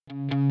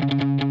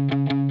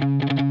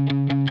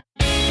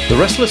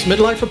Restless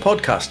Midlifer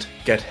podcast.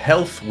 Get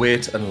health,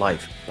 weight and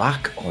life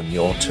back on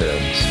your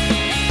terms.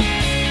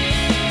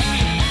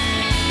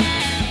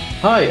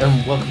 Hi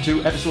and welcome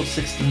to episode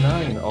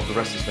 69 of the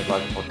Restless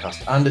Midlifer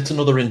podcast, and it's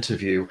another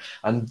interview,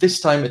 and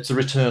this time it's a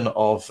return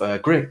of a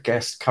great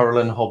guest,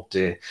 Carolyn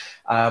Hobday.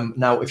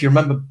 Now, if you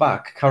remember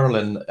back,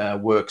 Carolyn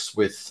works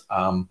with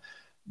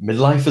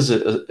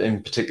midlifers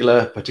in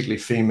particular, particularly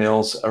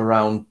females,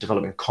 around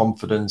developing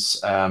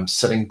confidence,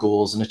 setting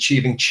goals and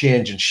achieving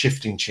change and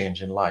shifting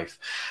change in life.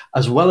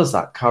 As well as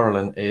that,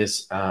 Carolyn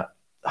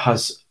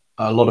has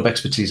a lot of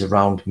expertise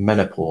around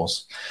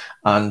menopause.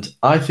 And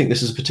I think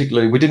this is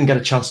particularly, we didn't get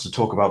a chance to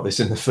talk about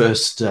this in the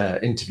first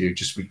interview,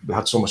 just we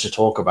had so much to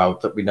talk about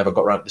that we never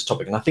got around to this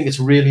topic. And I think it's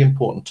a really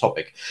important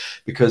topic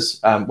because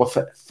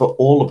for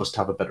all of us to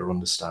have a better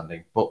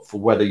understanding, but for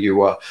whether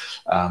you are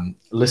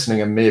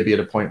listening and maybe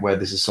at a point where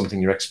this is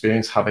something you're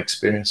have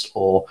experienced,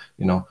 or,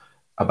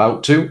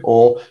 about to,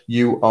 or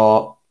you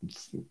are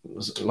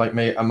like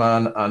me, a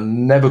man,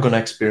 and never going to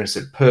experience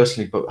it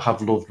personally, but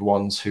have loved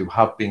ones who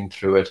have been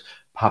through it,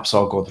 perhaps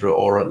are going through it,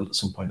 or at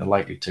some point are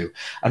likely to,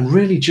 and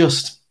really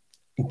just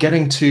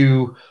getting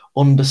to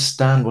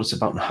understand what it's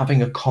about and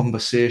having a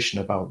conversation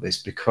about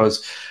this.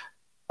 Because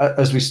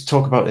as we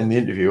talk about in the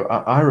interview,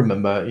 I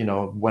remember,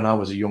 when I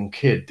was a young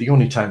kid, the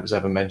only time it was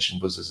ever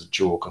mentioned was as a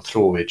joke, a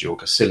throwaway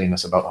joke, a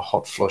silliness about a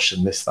hot flush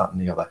and this, that,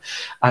 and the other.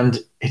 And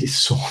it is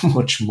so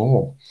much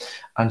more,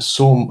 and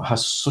so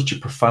has such a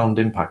profound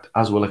impact,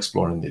 as we'll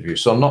explore in the interview.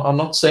 So I'm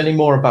not saying any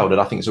more about it.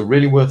 I think it's a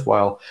really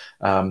worthwhile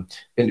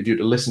interview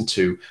to listen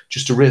to,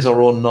 just to raise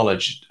our own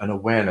knowledge and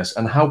awareness,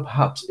 and how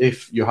perhaps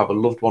if you have a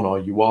loved one or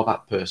you are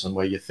that person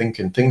where you're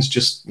thinking things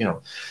just,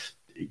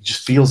 it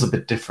just feels a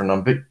bit different. I'm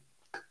a bit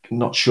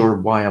not sure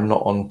why I'm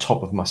not on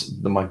top of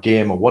my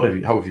game, or whatever,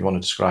 however you want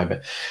to describe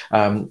it.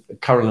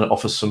 Carolyn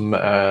offers some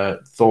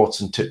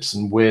thoughts and tips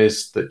and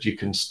ways that you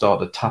can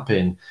start to tap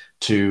in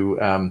to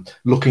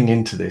looking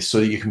into this, so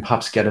that you can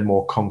perhaps get a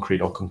more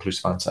concrete or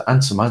conclusive answer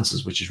and some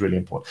answers, which is really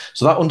important.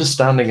 So that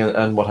understanding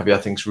and what have you, I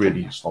think is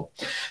really useful.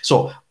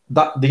 So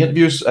that the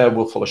interviews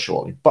will follow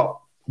shortly. But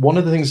one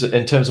of the things that,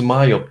 in terms of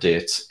my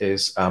updates,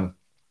 is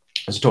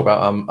as we talk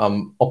about,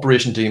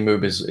 Operation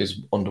D-Move is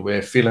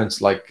underway. Feeling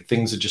like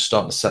things are just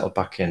starting to settle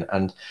back in.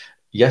 And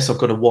yes, I've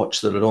got to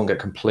watch that I don't get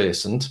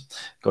complacent.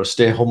 Got to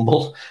stay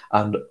humble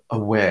and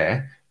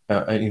aware,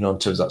 in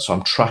terms of that. So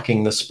I'm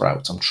tracking the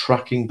sprouts. I'm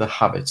tracking the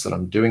habits that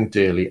I'm doing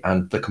daily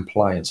and the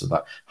compliance of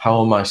that.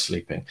 How am I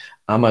sleeping?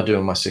 Am I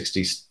doing my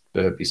 60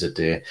 burpees a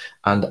day?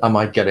 And am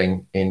I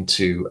getting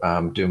into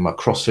doing my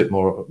CrossFit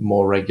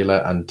more regular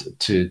and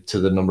to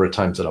the number of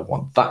times that I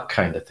want? That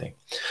kind of thing.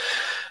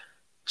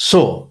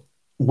 So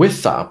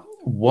with that,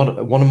 one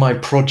of my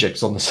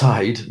projects on the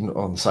side,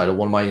 or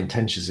one of my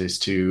intentions, is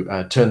to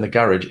turn the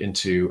garage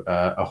into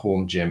a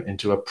home gym,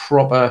 into a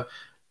proper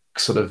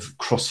sort of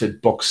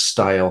CrossFit box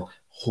style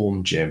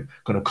home gym.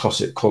 Going to call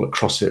it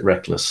CrossFit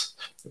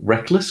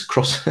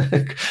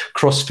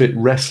CrossFit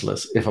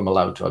Restless, if I'm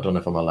allowed to. I don't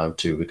know if I'm allowed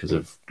to because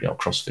of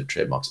CrossFit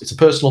trademarks. It's a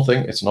personal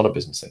thing. It's not a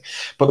business thing.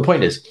 But the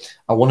point is,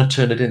 I want to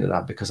turn it into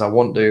that because I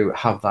want to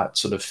have that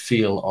sort of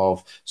feel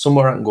of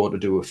somewhere I can go to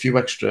do a few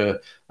extra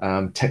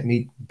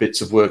technique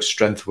bits of work,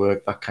 strength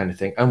work, that kind of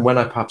thing. And when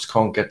I perhaps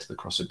can't get to the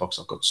CrossFit box,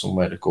 I've got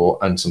somewhere to go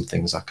and some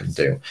things I can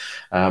do.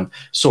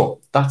 So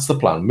that's the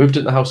plan. Moved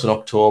into the house in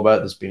October.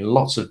 There's been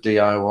lots of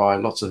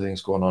DIY, lots of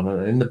things going on.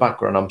 And in the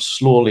background, I'm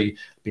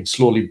been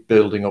slowly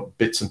building up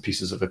bits and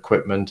pieces of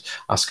equipment,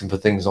 asking for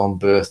things on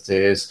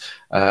birthdays,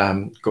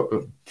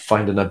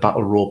 finding a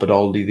battle rope at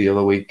Aldi the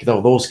other week,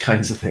 those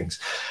kinds of things.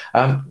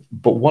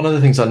 But one of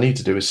the things I need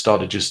to do is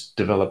start to just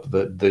develop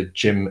the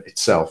gym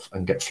itself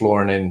and get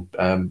flooring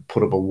in,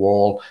 put up a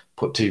wall,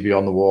 put TV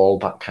on the wall,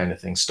 that kind of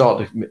thing.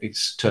 Start to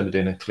turn it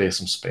in and clear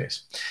some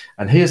space.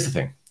 And here's the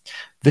thing.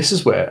 This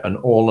is where an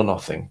all or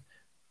nothing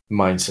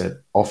mindset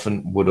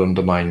often would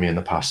undermine me in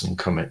the past and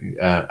come at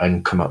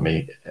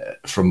me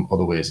from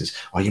other ways. Is,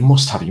 you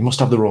must have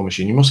the row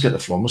machine, you must get the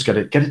floor, must get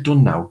it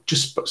done now,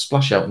 just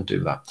splash out and do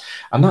that.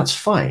 And that's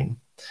fine.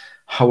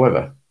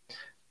 However,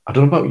 I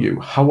don't know about you,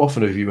 how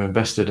often have you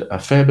invested a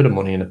fair bit of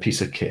money in a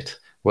piece of kit,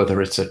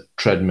 whether it's a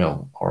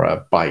treadmill or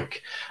a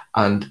bike,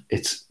 and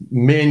its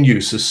main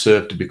use has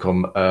served to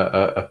become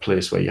a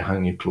place where you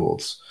hang your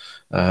clothes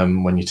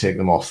when you take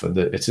them off, and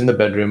it's in the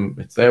bedroom,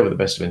 it's there with the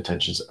best of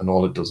intentions, and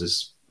all it does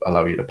is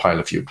allow you to pile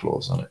a few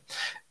clothes on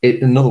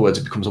it. In other words,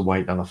 it becomes a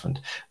white elephant.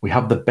 We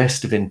have the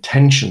best of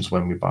intentions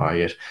when we buy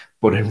it,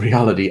 but in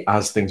reality,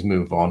 as things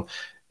move on,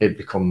 it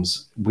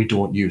becomes, we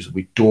don't use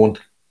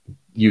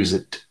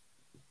it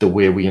the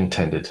way we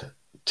intended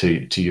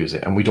to use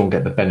it, and we don't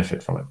get the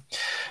benefit from it.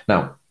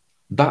 Now,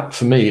 that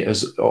for me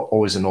is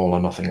always an all or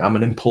nothing. I'm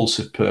an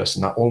impulsive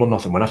person. That all or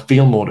nothing. When I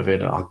feel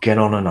motivated, I'll get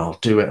on and I'll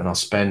do it, and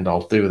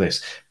I'll do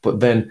this. But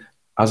then,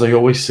 as I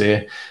always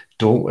say,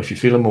 if you're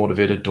feeling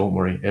motivated, don't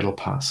worry, it'll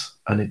pass.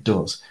 And it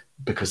does,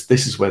 because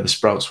this is where the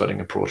sprout sweating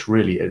approach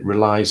really, it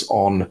relies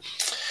on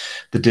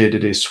the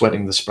day-to-day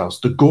sweating the sprouts.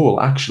 The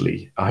goal,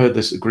 actually, I heard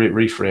this great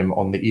reframe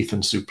on the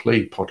Ethan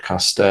Suplee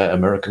podcast,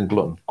 American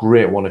Glutton.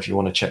 Great one if you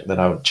want to check that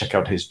out. Check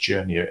out his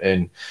journey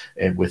in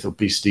with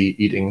obesity,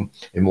 eating,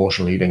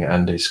 emotional eating,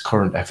 and his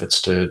current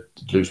efforts to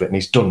lose weight. And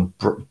he's done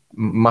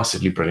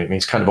massively brilliant.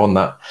 He's kind of on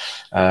that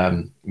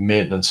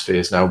maintenance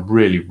phase now,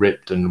 really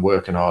ripped and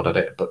working hard at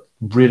it, but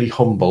really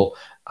humble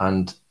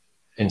and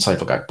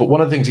insightful guy. But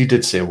one of the things he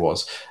did say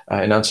was,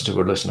 in answer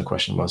to a listener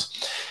question, was,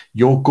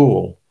 your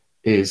goal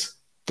is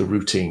the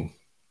routine.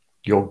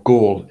 Your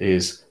goal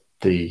is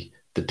the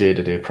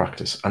day-to-day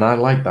practice. And I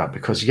like that,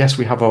 because yes,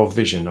 we have our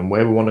vision and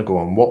where we want to go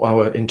and what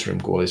our interim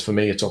goal is. For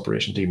me, it's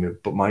Operation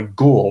D-Move. But my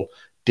goal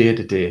day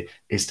to day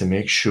is to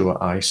make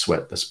sure I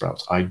sweat the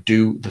sprouts. I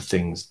do the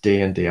things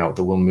day in, day out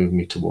that will move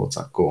me towards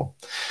that goal.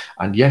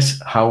 And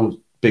yes, how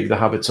big the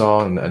habits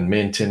are and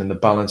maintaining the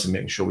balance and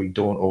making sure we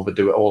don't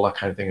overdo it, all that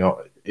kind of thing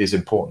is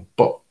important.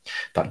 But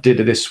that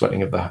day-to-day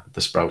sweating of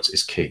the sprouts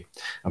is key.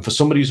 And for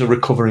somebody who's a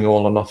recovering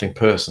all or nothing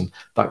person,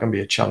 that can be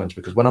a challenge,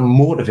 because when I'm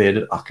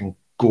motivated, I can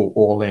go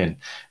all in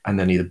and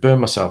then either burn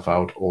myself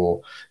out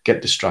or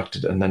get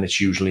distracted, and then it's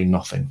usually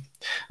nothing.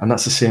 And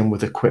that's the same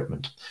with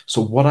equipment.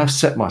 So what I've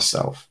set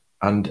myself,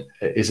 and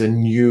is a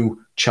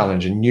new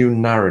challenge, a new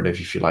narrative,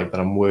 if you like, that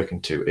I'm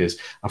working to, is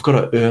I've got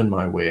to earn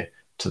my way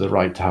to the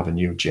right to have a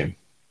new gym.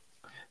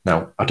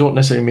 Now, I don't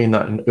necessarily mean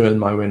that and earn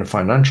my way in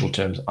financial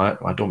terms.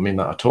 I don't mean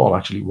that at all.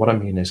 Actually, what I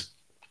mean is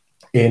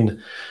in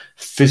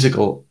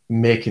physical,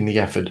 making the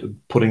effort,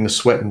 putting the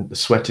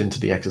sweat into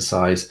the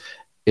exercise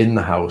in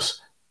the house.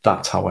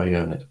 That's how I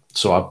earn it.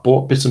 So I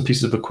bought bits and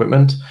pieces of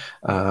equipment.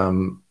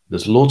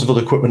 There's loads of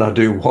other equipment I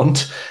do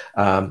want,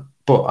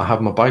 but I have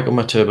my bike on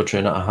my turbo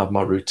trainer. I have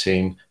my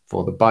routine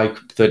for the bike,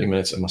 30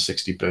 minutes and my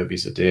 60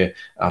 burpees a day.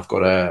 I've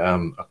got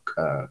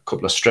a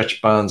couple of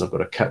stretch bands. I've got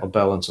a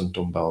kettlebell and some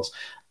dumbbells.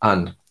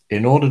 And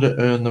in order to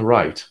earn the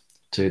right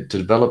to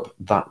develop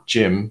that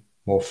gym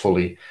more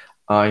fully,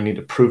 I need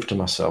to prove to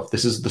myself,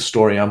 this is the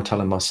story I'm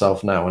telling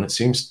myself now, and it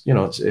seems,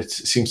 it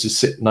seems to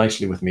sit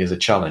nicely with me as a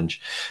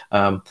challenge,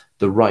 the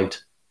right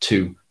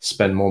to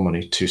spend more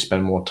money, to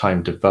spend more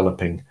time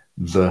developing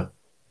the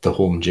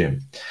home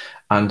gym.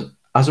 And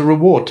as a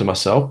reward to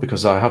myself,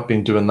 because I have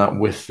been doing that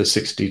with the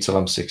 60 till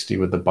I'm 60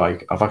 with the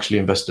bike, I've actually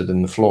invested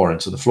in the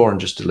flooring. So the flooring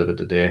just delivered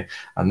today,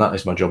 and that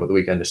is my job at the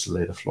weekend, is to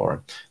lay the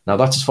flooring. Now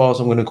that's as far as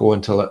I'm going to go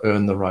until I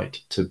earn the right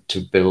to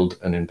build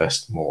and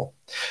invest more.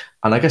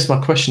 And I guess my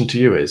question to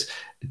you is,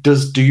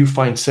 do you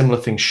find similar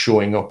things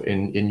showing up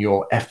in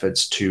your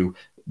efforts to,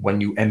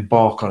 when you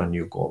embark on a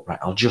new goal, right?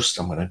 I'm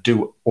going to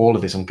do all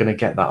of this. I'm going to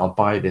get that. I'll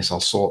buy this. I'll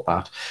sort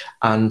that.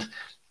 And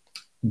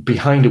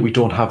behind it, we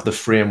don't have the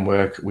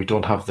framework. We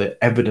don't have the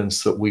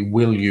evidence that we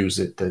will use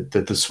it,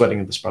 the sweating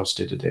of the sprouts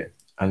day to day.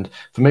 And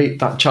for me,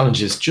 that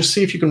challenge is just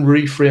see if you can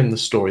reframe the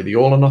story, the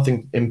all or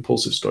nothing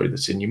impulsive story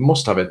that's in. You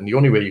must have it. And the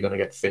only way you're going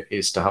to get fit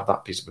is to have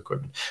that piece of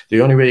equipment.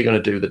 The only way you're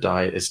going to do the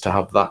diet is to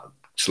have that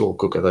slow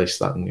cooker, this,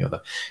 that, and the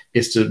other,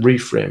 is to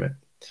reframe it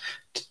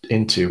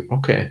into,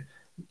 okay,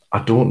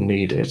 I don't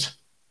need it.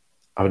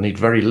 I would need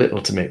very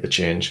little to make the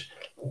change.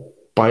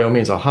 By all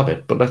means, I'll have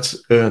it, but let's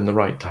earn the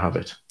right to have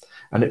it.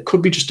 And it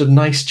could be just a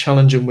nice,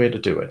 challenging way to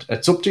do it.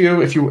 It's up to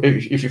you if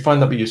you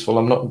find that be useful.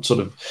 I'm not sort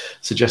of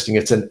suggesting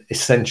it's an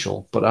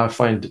essential, but I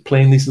find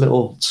playing these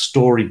little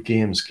story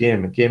games,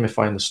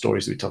 gamifying the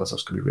stories that we tell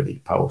ourselves, can be really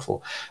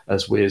powerful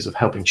as ways of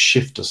helping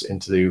shift us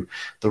into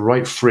the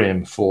right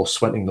frame for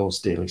sweating those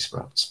daily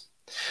sprouts.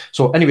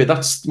 So anyway,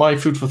 that's my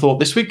food for thought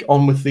this week.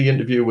 On with the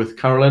interview with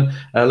Carolyn.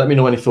 Let me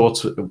know any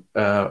thoughts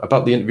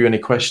about the interview, any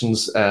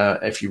questions.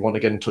 If you want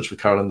to get in touch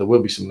with Carolyn, there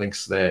will be some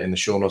links there in the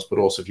show notes. But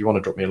also, if you want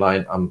to drop me a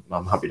line, I'm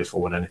happy to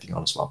forward anything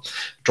on as well.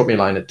 Drop me a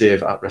line at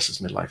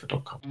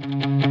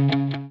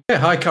dave@restlessmidlifer.com. Yeah,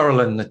 hi,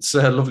 Carolyn. It's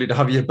lovely to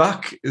have you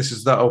back. This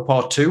is our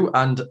part 2.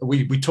 And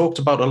we talked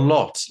about a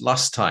lot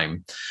last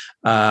time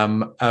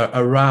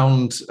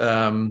around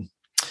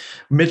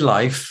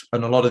midlife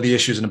and a lot of the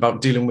issues and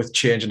about dealing with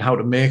change and how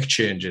to make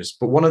changes.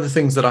 But one of the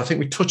things that I think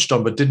we touched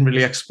on but didn't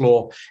really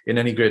explore in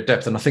any great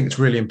depth, and I think it's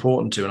really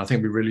important to, and I think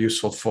it'd be really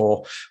useful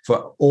for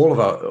all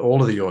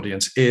of the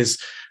audience, is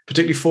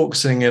particularly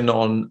focusing in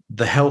on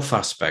the health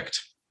aspect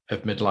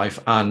of midlife.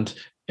 And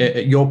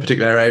your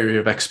particular area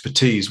of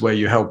expertise, where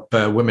you help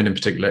women in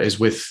particular, is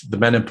with the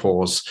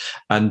menopause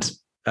and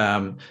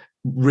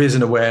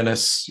raising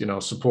awareness,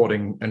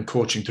 supporting and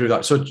coaching through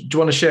that. So do you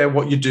want to share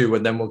what you do,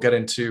 and then we'll get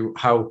into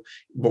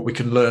what we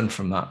can learn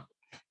from that?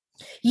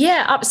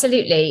 Yeah,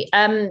 absolutely.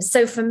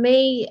 So for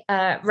me,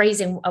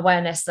 raising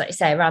awareness, like you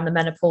say, around the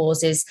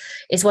menopause is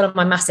one of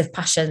my massive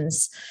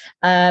passions.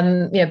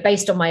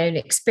 Based on my own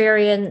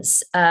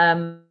experience,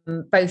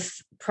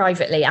 both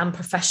privately and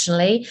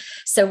professionally.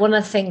 So one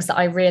of the things that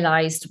I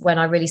realized when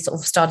I really sort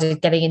of started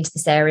getting into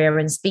this area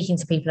and speaking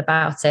to people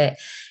about it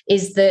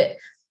is that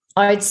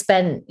I'd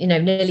spent,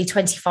 nearly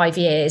 25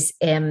 years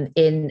in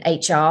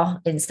HR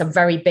in some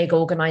very big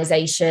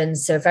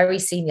organizations, so a very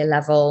senior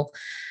level.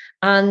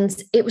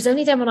 And it was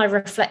only then when I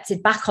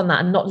reflected back on that,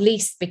 and not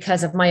least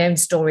because of my own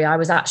story, I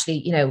was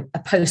actually, a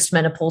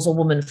postmenopausal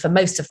woman for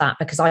most of that,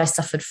 because I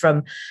suffered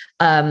from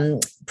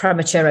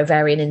premature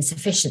ovarian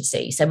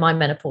insufficiency. So my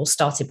menopause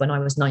started when I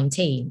was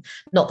 19.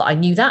 Not that I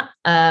knew that,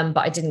 but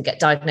I didn't get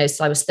diagnosed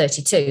till I was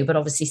 32. But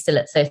obviously still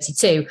at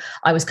 32,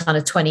 I was kind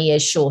of 20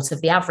 years short of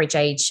the average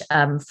age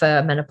for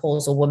a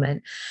menopausal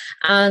woman.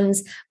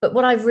 But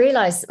what I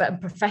realized,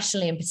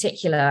 professionally in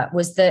particular,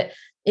 was that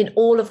in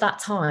all of that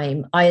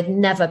time, I had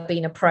never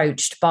been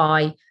approached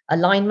by a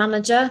line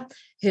manager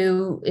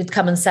who had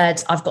come and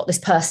said, I've got this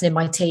person in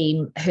my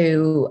team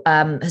who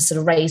has sort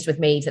of raised with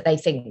me that they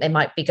think they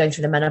might be going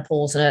through the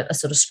menopause and are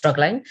sort of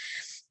struggling.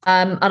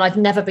 And I've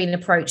never been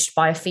approached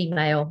by a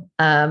female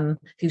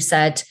who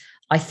said,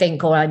 I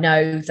think, or I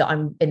know that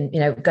I'm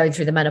going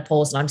through the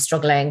menopause and I'm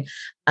struggling,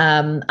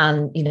 and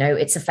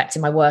it's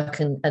affecting my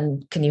work,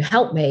 and can you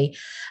help me?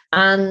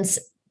 And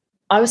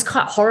I was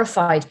quite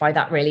horrified by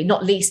that, really,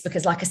 not least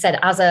because, like I said,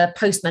 as a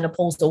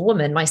postmenopausal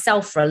woman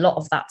myself, for a lot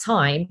of that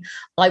time,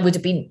 I would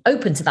have been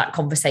open to that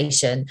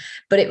conversation.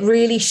 But it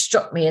really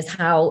struck me as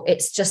how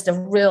it's just a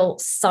real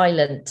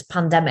silent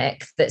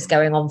pandemic that's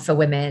going on for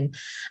women.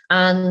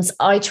 And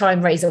I try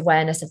and raise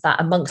awareness of that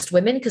amongst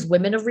women, because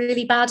women are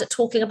really bad at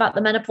talking about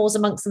the menopause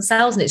amongst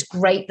themselves. And it's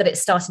great that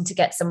it's starting to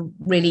get some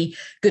really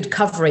good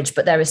coverage,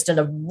 but there is still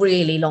a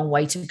really long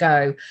way to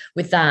go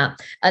with that.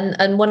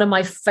 And one of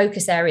my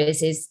focus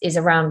areas is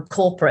around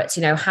corporates.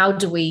 How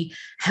do we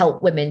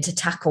help women to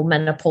tackle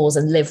menopause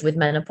and live with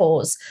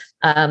menopause,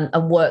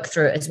 and work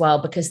through it as well?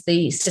 Because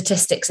the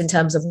statistics in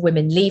terms of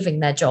women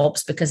leaving their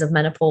jobs because of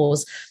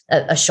menopause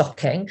are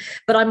shocking.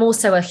 But I'm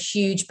also a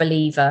huge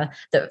believer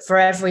that for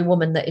every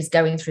woman that is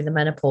going through the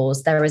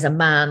menopause, there is a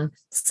man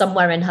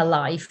somewhere in her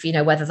life,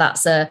 whether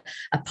that's a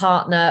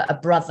partner, a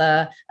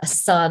brother, a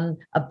son,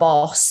 a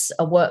boss,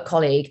 a work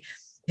colleague,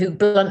 who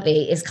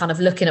bluntly is kind of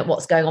looking at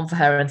what's going on for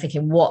her and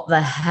thinking, what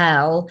the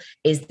hell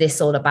is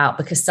this all about?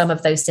 Because some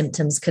of those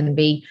symptoms can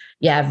be,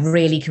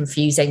 really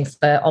confusing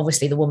for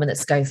obviously the woman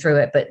that's going through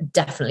it, but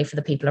definitely for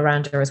the people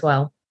around her as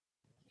well.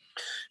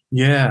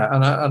 Yeah,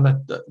 and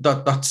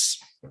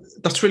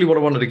that's really what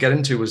I wanted to get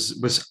into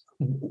was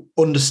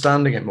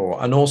understanding it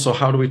more, and also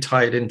how do we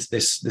tie it into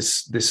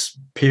this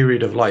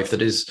period of life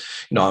that is,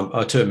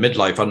 I term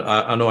midlife. And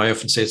I know I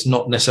often say it's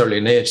not necessarily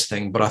an age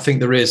thing, but I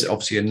think there is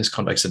obviously in this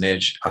context an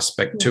age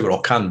aspect to it,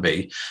 or can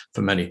be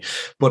for many.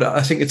 But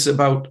I think it's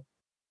about,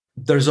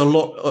 there's a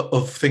lot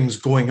of things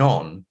going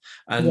on,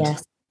 and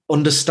yes,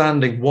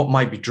 understanding what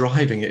might be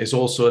driving it is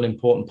also an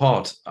important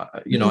part,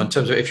 in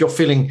terms of, if you're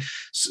feeling,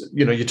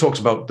 you talked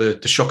about the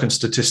shocking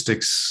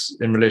statistics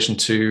in relation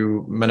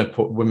to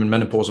women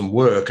menopause and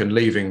work and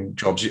leaving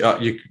jobs.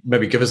 You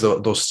maybe give us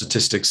those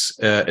statistics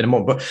in a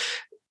moment, but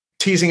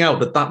teasing out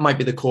that might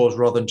be the cause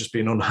rather than just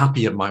being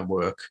unhappy at my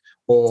work,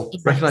 or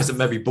recognize that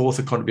maybe both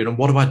are contributing, and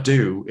what do I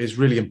do is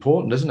really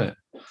important, isn't it?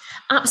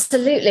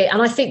 Absolutely.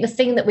 And I think the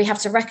thing that we have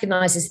to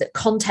recognize is that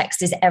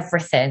context is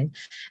everything.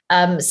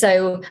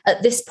 So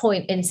at this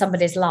point in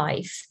somebody's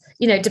life,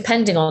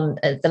 depending on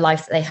the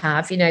life that they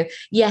have,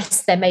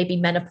 yes, there may be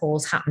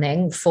menopause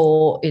happening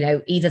for,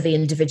 either the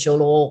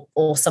individual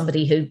or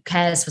somebody who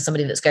cares for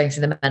somebody that's going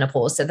through the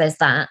menopause. So there's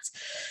that.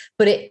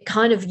 But it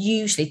kind of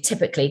usually,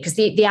 typically, because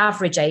the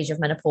average age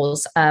of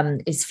menopause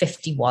is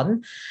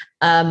 51,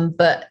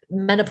 but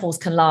menopause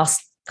can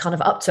last kind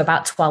of up to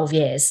about 12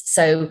 years.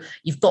 So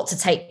you've got to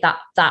take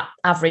that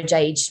average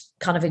age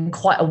kind of in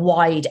quite a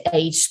wide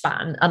age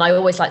span. And I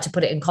always like to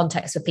put it in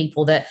context for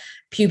people that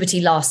puberty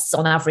lasts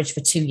on average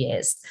for 2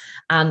 years.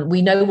 And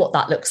we know what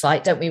that looks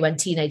like, don't we? When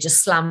teenagers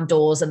slam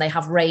doors and they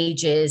have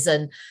rages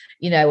and,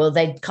 or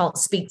they can't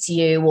speak to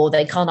you, or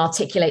they can't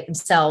articulate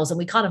themselves. And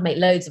we kind of make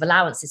loads of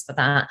allowances for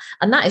that.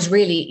 And that is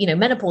really,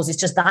 menopause is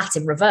just that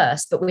in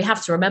reverse. But we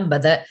have to remember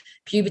that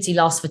puberty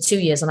lasts for 2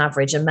 years on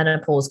average, and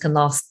menopause can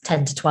last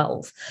 10 to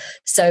 12.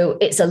 So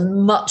it's a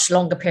much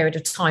longer period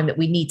of time that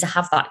we need to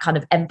have that kind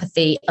of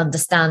empathy,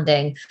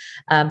 understanding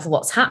for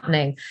what's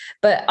happening.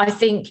 But I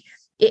think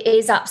it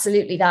is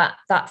absolutely that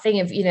thing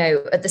of,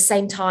 at the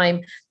same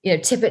time,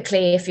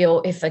 typically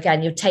if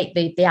again, you take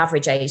the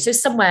average age, so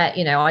somewhere,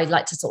 I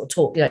like to sort of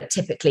talk,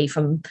 typically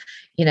from,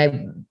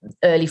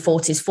 early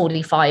 40s,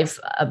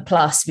 45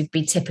 plus would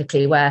be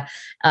typically where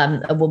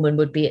a woman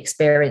would be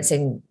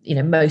experiencing,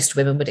 most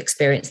women would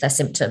experience their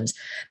symptoms.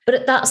 But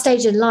at that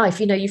stage in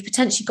life, you've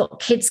potentially got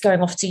kids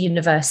going off to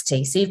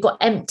university. So you've got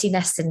empty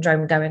nest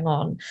syndrome going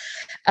on.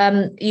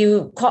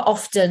 You quite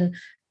often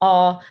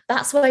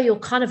that's where you're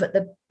kind of at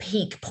the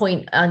peak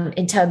point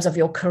in terms of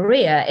your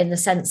career, in the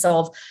sense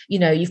of,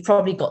 you've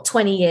probably got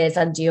 20 years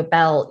under your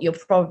belt. You'll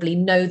probably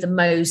know the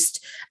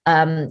most,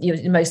 you're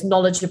the most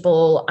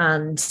knowledgeable.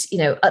 And,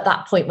 at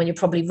that point when you're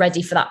probably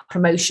ready for that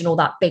promotion or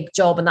that big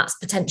job, and that's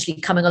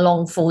potentially coming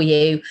along for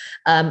you.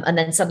 And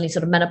then suddenly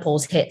sort of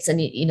menopause hits and,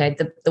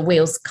 the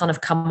wheels kind of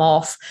come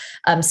off.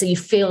 So you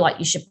feel like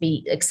you should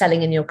be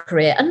excelling in your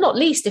career. And not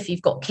least if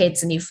you've got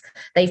kids and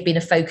they've been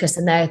a focus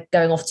and they're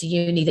going off to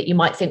uni, that you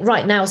might think,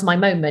 right, now's my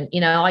moment.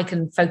 I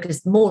can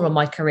focus more on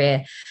my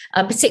career,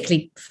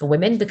 particularly for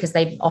women, because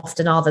they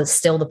often are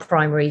still the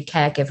primary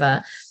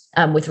caregiver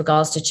with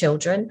regards to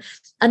children.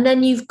 And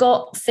then you've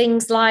got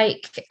things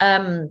like,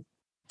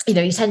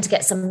 you tend to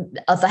get some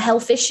other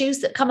health issues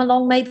that come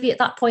along maybe at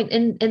that point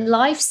in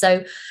life.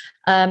 So,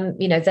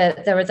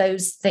 there are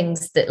those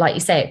things that, like you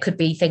say, it could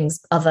be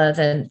things other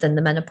than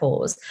the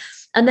menopause.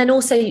 And then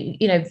also,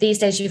 these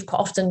days you've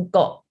often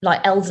got like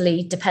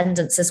elderly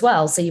dependents as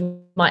well. So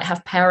you might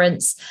have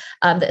parents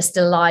that are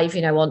still alive,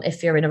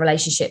 if you're in a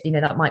relationship,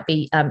 that might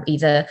be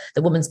either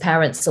the woman's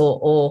parents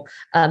or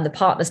the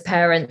partner's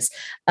parents.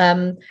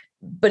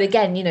 But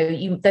again,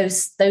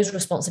 those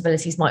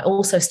responsibilities might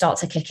also start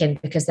to kick in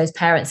because those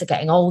parents are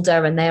getting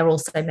older and they're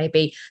also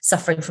maybe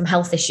suffering from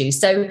health issues.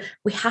 So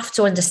we have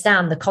to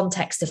understand the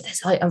context of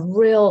this, like a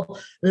real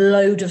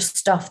load of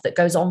stuff that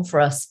goes on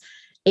for us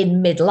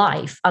in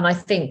midlife. And I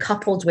think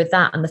coupled with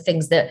that and the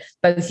things that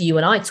both you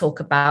and I talk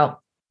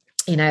about,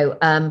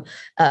 around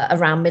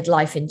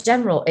midlife in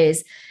general,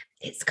 is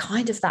it's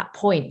kind of that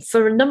point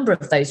for a number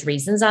of those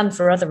reasons and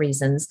for other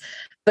reasons.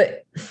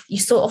 But you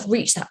sort of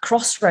reach that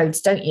crossroads,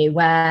 don't you,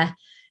 where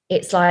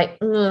it's like,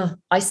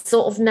 I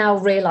sort of now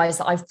realize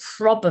that I've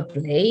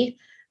probably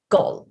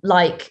got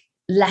like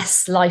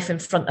less life in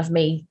front of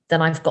me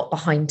than I've got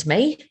behind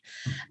me.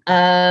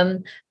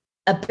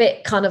 A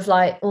bit kind of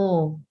like,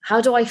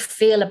 how do I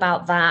feel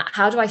about that?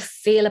 How do I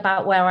feel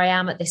about where I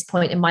am at this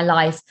point in my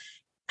life?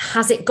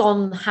 Has it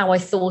gone how I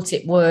thought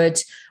it would?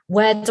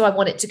 Where do I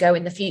want it to go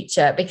in the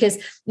future? Because,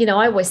 I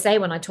always say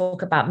when I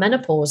talk about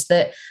menopause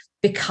that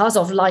because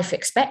of life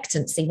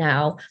expectancy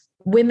now,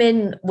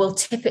 women will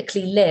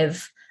typically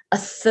live a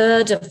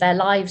third of their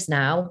lives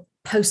now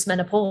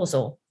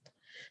post-menopausal.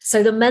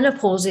 So the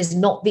menopause is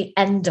not the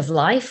end of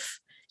life.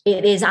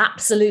 It is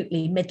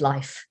absolutely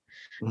midlife.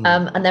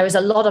 And there is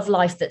a lot of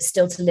life that's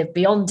still to live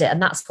beyond it.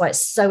 And that's why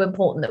it's so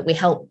important that we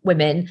help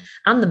women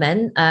and the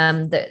men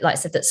that, like I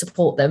said, that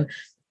support them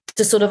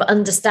to sort of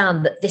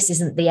understand that this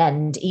isn't the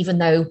end, even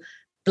though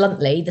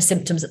bluntly the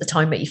symptoms at the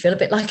time make you feel a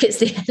bit like it's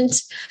the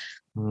end.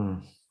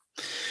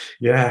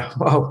 Yeah,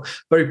 well,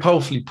 very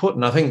powerfully put.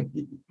 And I think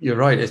you're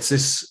right.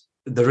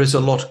 There is a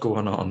lot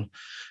going on.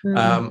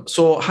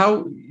 So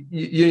how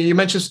you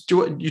mentioned,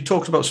 you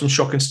talked about some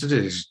shocking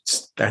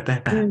statistics.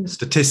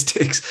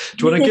 Statistics.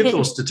 Do you want to give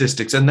those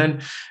statistics? And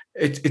then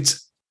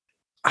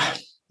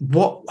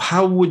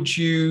how would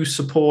you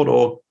support,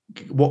 or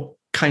what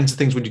kinds of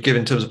things would you give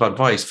in terms of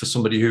advice for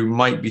somebody who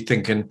might be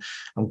thinking,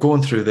 I'm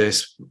going through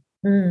this,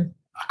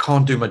 I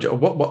can't do my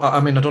job. I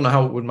don't know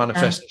how it would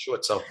manifest and show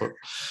itself, but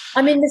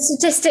the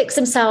statistics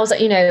themselves,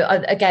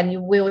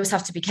 again, we always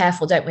have to be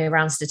careful, don't we,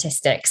 around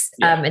statistics,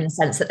 in the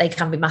sense that they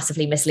can be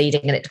massively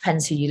misleading, and it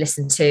depends who you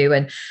listen to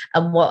and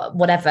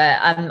whatever.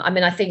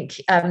 I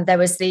think there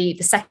was the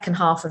second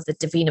half of the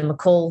Davina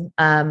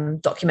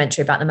McCall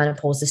documentary about the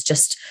menopause has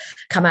just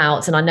come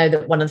out, and I know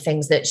that one of the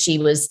things that she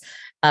was,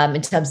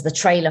 in terms of the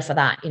trailer for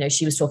that,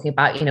 she was talking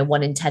about,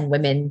 1 in 10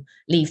 women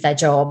leave their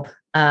job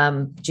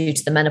due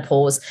to the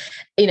menopause.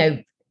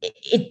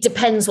 It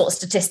depends what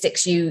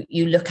statistics you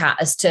look at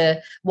as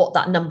to what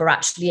that number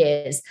actually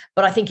is,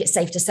 but I think it's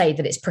safe to say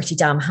that it's pretty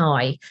damn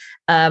high.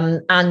 And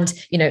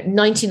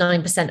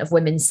 99% of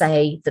women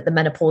say that the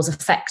menopause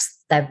affects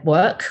their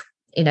work.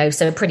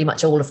 So pretty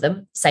much all of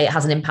them say it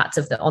has an impact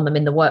on them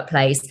in the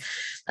workplace.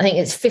 I think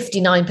it's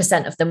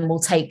 59% of them will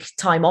take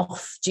time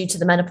off due to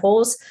the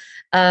menopause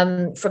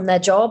from their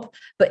job,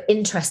 but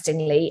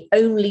interestingly,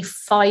 only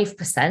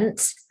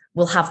 5%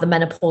 will have the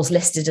menopause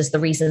listed as the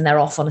reason they're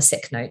off on a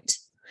sick note,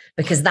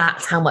 because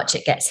that's how much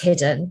it gets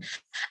hidden.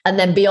 And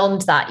then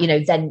beyond that,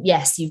 then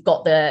yes, you've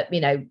got the,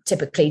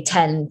 typically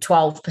 10,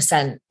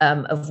 12%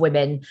 of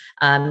women,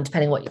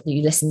 depending on what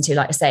you listen to,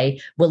 like I say,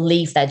 will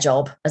leave their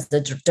job as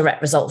the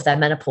direct result of their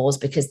menopause,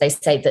 because they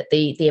say that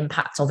the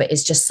impact of it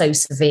is just so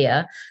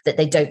severe that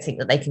they don't think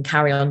that they can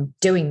carry on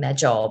doing their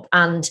job.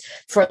 And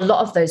for a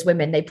lot of those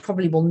women, they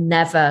probably will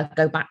never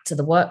go back to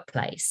the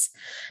workplace.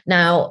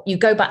 Now, you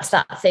go back to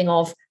that thing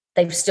of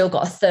they've still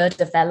got a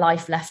third of their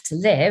life left to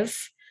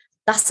live.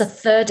 That's a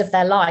third of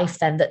their life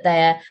then that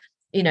they're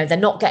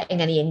not getting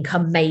any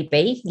income,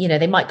 maybe,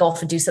 they might go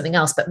off and do something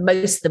else, but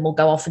most of them will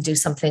go off and do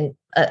something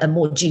at a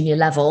more junior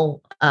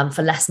level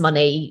for less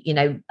money,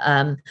 than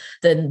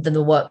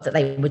the work that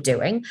they were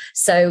doing.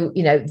 So,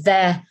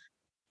 they're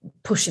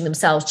pushing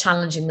themselves,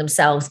 challenging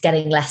themselves,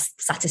 getting less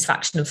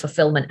satisfaction and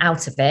fulfillment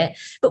out of it.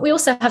 But we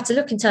also have to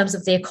look in terms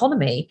of the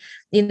economy.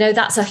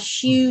 That's a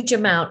huge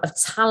amount of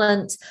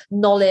talent,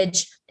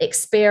 knowledge,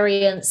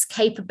 experience,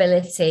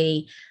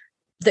 capability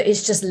that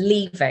is just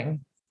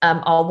leaving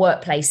our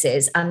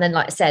workplaces. And then,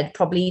 like I said,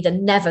 probably either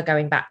never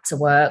going back to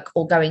work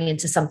or going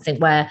into something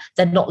where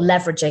they're not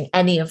leveraging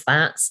any of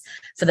that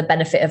for the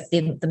benefit of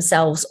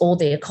themselves or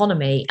the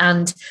economy.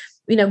 And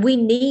we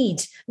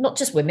need not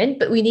just women,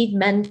 but we need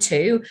men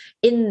too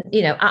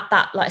at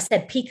that, like I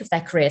said, peak of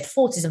their career,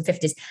 40s and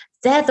 50s.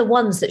 They're the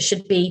ones that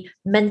should be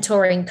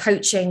mentoring,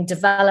 coaching,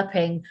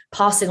 developing,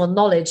 passing on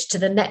knowledge to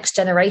the next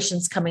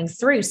generations coming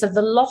through. So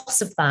the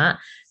loss of that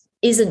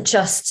isn't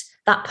just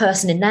that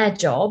person in their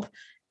job.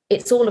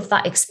 it's all of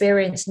that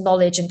experience,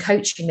 knowledge and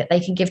coaching that they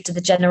can give to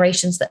the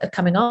generations that are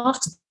coming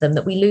after them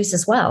that we lose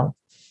as well.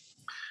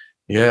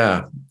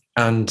 Yeah.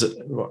 And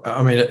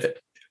I mean,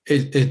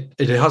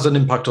 it has an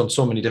impact on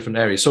so many different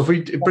areas. So if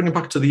we bring it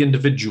back to the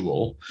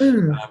individual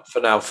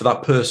for now, for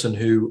that person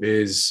who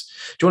is,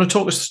 do you want to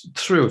talk us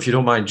through, if you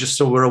don't mind, just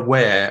so we're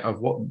aware of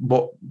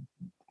what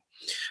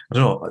I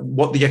don't know,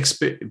 what the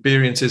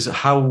experience is,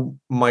 how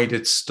might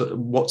it,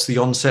 what's the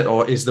onset,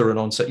 or is there an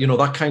onset,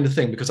 that kind of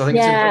thing, because I think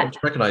it's important to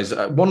recognize.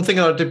 One thing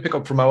that I did pick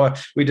up from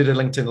we did a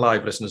LinkedIn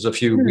Live, listeners, a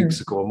few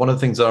weeks ago, and one of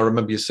the things that I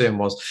remember you saying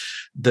was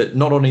that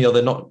not only are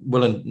there not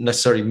willing,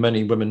 necessarily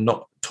many women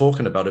not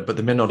talking about it, but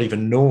they may not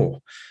even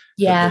know.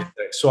 Yeah.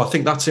 So I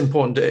think that's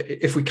important,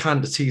 if we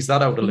can, to tease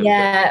that out a little bit.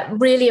 Yeah,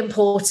 really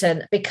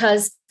important,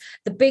 because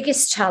the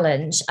biggest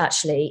challenge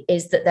actually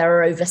is that there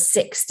are over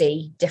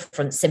 60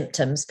 different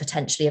symptoms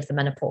potentially of the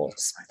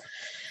menopause.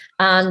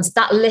 And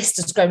that list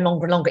has grown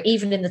longer and longer.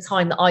 Even in the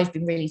time that I've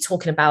been really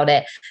talking about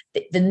it,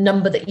 the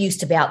number that used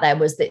to be out there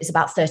was that it's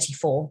about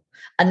 34.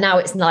 And now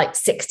it's like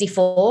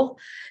 64.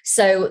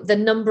 So the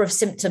number of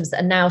symptoms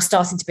that are now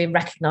starting to be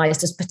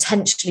recognized as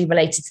potentially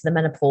related to the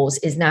menopause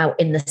is now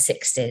in the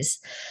 60s.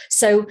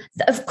 So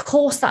of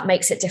course that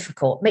makes it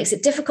difficult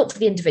for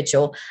the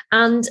individual.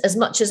 And as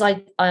much as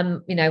I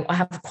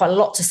have quite a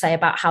lot to say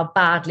about how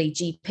badly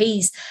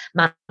GPs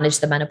manage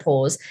the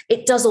menopause,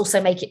 it does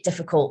also make it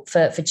difficult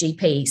for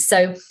GPs.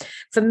 So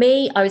for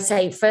me, I would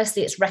say,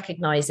 firstly, it's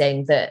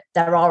recognizing that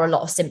there are a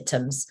lot of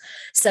symptoms.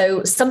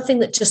 So something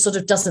that just sort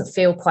of doesn't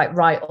feel quite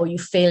right, or you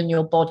feel in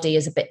your body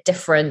is a bit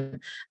different,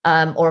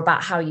 or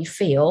about how you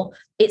feel,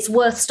 it's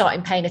worth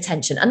starting paying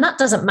attention. And that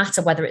doesn't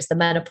matter whether it's the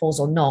menopause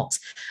or not.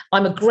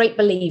 I'm a great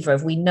believer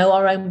of, we know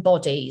our own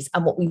bodies,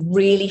 and what we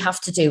really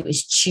have to do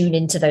is tune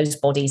into those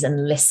bodies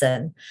and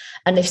listen.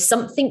 And if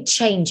something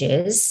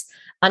changes,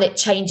 and it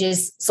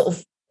changes sort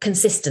of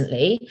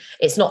consistently,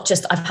 it's not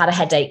just I've had a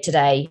headache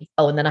today,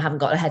 and then I haven't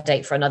got a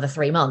headache for another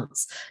 3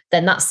 months,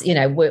 then that's,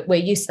 we're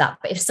used to that.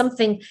 But if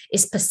something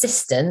is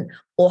persistent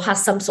or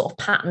has some sort of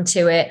pattern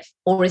to it,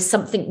 or is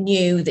something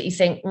new that you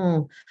think,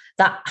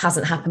 that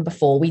hasn't happened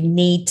before, we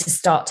need to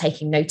start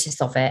taking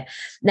notice of it.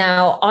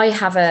 Now, I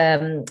have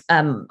a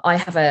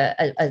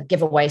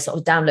giveaway sort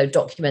of download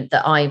document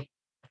that I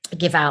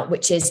give out,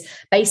 which is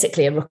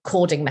basically a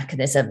recording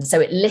mechanism.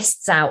 So it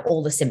lists out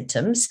all the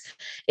symptoms.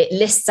 It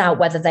lists out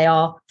whether they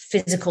are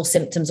physical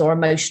symptoms or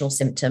emotional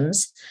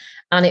symptoms.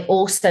 And it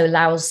also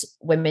allows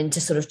women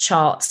to sort of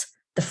chart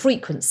the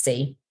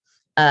frequency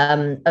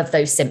of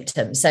those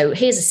symptoms. So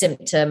here's a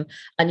symptom,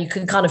 and you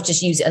can kind of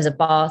just use it as a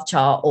bar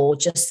chart, or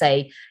just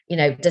say,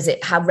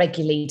 how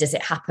regularly does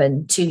it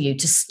happen to you,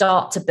 to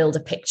start to build a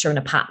picture and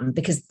a pattern,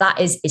 because that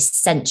is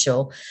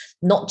essential,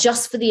 not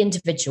just for the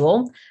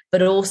individual,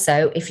 but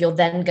also if you're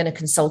then going to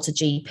consult a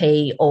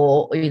GP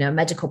or, a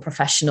medical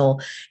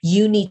professional,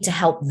 you need to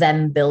help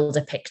them build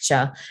a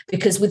picture.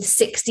 Because with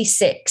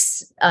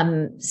 66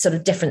 sort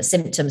of different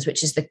symptoms,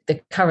 which is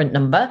the current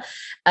number,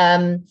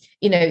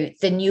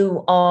 then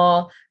you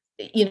are,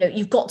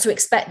 you've got to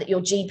expect that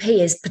your GP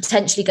is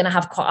potentially going to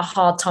have quite a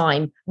hard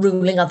time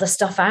ruling other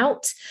stuff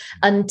out.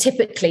 And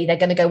typically they're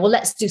going to go, well,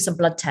 let's do some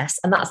blood tests.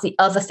 And that's the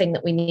other thing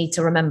that we need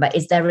to remember,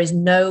 is there is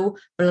no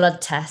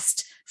blood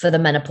test for the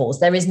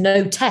menopause. There is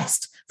no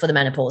test for the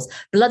menopause.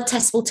 Blood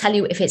tests will tell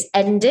you if it's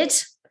ended,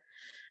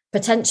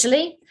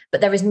 potentially,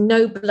 but there is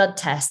no blood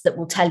test that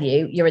will tell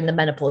you you're in the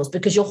menopause,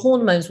 because your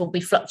hormones will be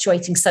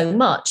fluctuating so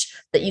much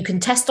that you can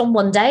test on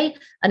one day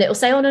and it will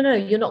say, oh, no,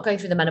 you're not going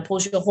through the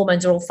menopause. Your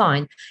hormones are all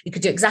fine. You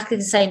could do exactly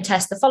the same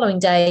test the following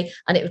day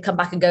and it would come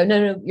back and go,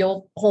 no,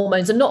 your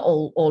hormones are not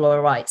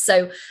all right.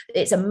 So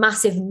it's a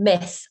massive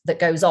myth that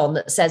goes on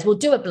that says, we'll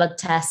do a blood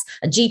test.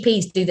 And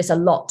GPs do this a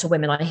lot to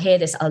women. I hear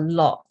this a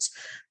lot.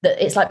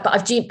 That it's like, but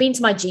I've been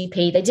to my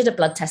GP, they did a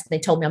blood test and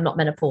they told me I'm not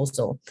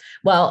menopausal.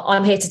 Well,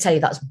 I'm here to tell you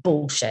that's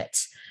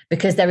bullshit,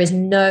 because there is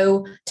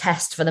no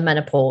test for the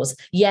menopause.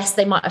 Yes,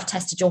 they might have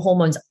tested your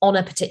hormones on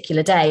a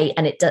particular day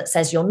and it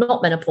says you're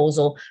not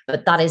menopausal,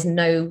 but that is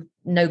no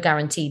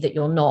guarantee that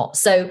you're not.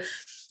 So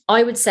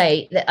I would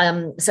say that,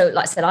 so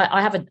like I said,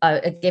 I have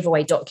a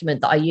giveaway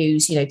document that I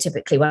use,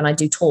 typically when I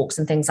do talks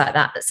and things like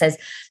that says,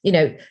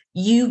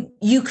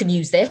 you can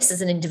use this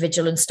as an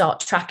individual and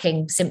start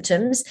tracking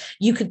symptoms.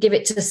 You could give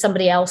it to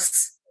somebody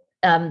else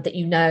that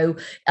you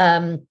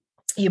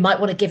might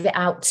want to give it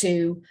out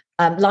to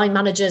line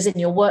managers in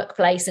your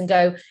workplace and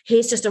go,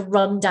 here's just a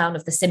rundown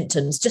of the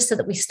symptoms, just so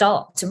that we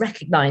start to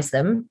recognize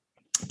them.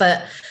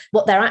 But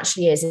what there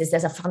actually is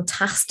there's a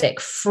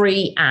fantastic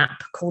free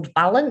app called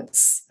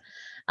Balance.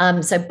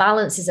 So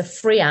Balance is a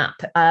free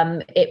app.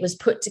 It was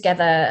put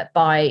together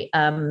by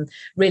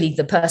really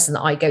the person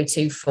that I go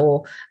to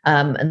for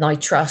and I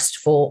trust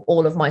for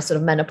all of my sort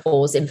of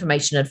menopause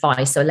information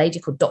advice. So a lady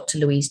called Dr.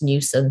 Louise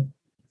Newson.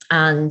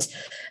 And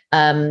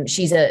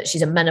she's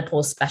a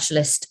menopause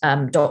specialist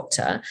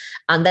doctor,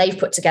 and they've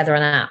put together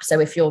an app. So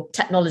if you're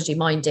technology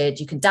minded,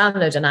 you can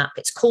download an app.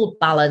 It's called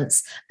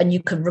Balance, and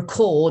you can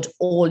record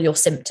all your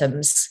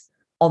symptoms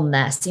on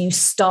there. So you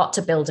start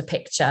to build a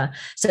picture.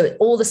 So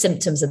all the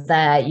symptoms are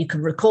there. You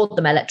can record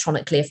them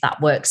electronically if that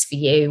works for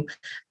you.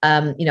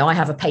 I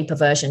have a paper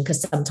version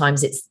because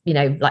sometimes it's,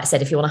 like I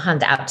said, if you want to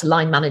hand it out to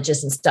line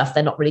managers and stuff,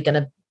 they're not really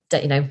going to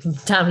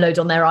download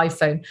on their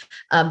iPhone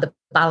the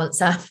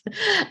balance app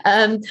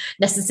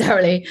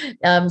necessarily,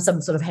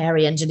 some sort of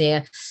hairy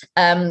engineer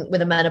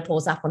with a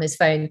menopause app on his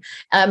phone.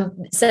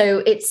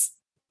 So it's,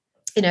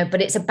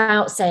 but it's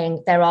about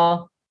saying there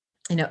are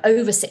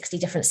over 60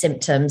 different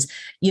symptoms.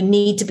 You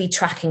need to be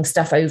tracking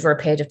stuff over a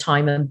period of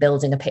time and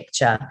building a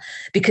picture,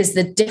 because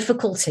the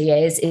difficulty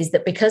is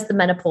that because the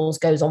menopause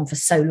goes on for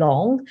so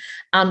long,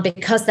 and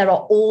because there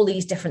are all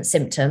these different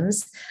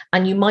symptoms,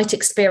 and you might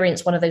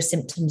experience one of those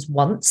symptoms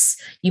once,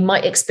 you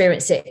might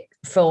experience it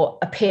for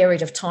a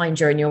period of time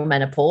during your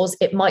menopause.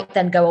 It might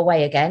then go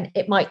away again.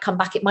 It might come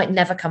back. It might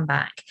never come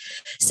back.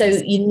 So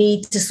you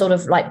need to sort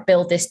of like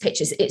build this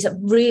picture. It's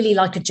really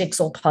like a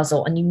jigsaw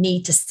puzzle, and you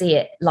need to see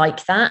it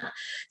like that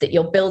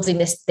you're building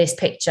this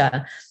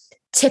picture.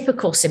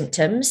 Typical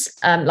symptoms,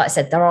 like I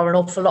said, there are an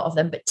awful lot of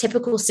them, but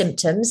typical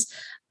symptoms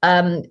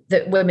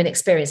that women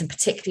experience, and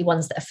particularly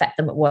ones that affect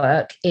them at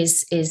work,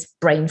 is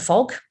brain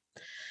fog.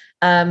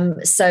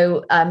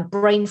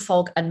 Brain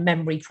fog and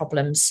memory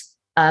problems.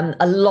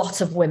 A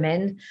lot of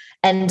women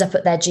end up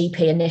at their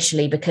GP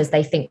initially because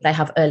they think they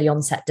have early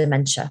onset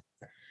dementia.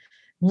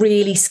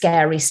 Really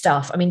scary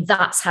stuff. I mean,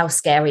 that's how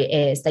scary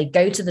it is. They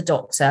go to the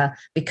doctor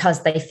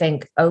because they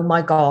think, oh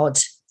my God,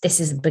 this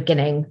is the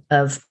beginning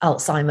of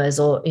Alzheimer's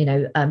or,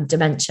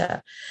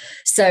 dementia.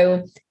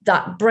 So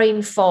that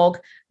brain fog,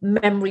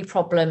 memory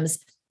problems,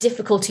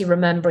 difficulty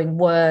remembering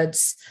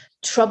words,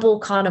 trouble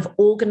kind of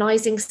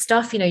organizing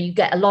stuff. You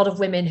get a lot of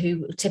women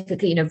who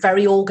typically,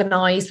 very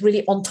organized,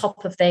 really on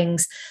top of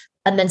things.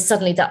 And then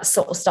suddenly that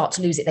sort of start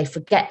to lose it. They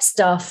forget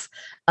stuff.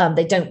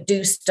 They don't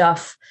do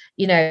stuff,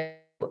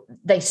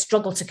 they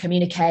struggle to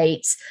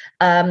communicate.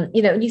 And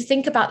you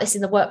think about this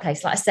in the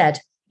workplace, like I said,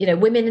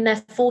 women in their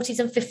 40s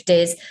and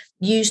 50s,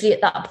 usually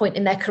at that point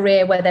in their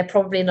career where they're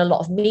probably in a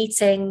lot of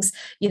meetings,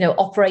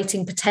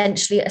 operating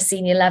potentially at a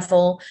senior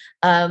level.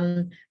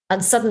 And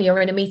suddenly you're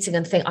in a meeting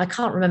and think, I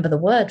can't remember the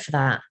word for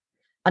that.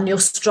 And you're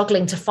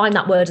struggling to find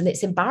that word. And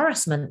it's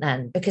embarrassment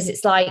then, because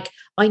it's like,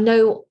 I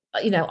know,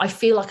 I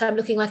feel like I'm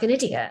looking like an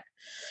idiot.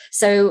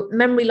 So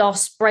memory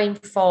loss, brain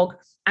fog,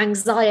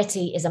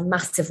 anxiety is a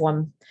massive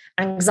one.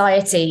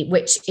 Anxiety,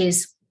 which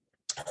is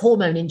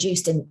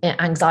hormone-induced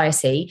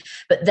anxiety,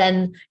 but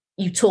then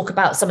you talk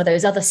about some of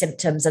those other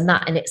symptoms, and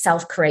that in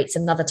itself creates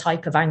another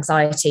type of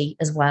anxiety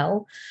as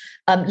well.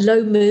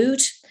 Low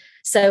mood.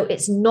 So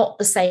it's not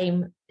the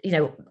same,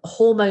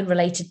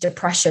 hormone-related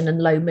depression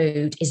and low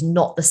mood is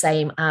not the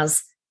same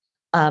as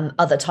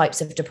other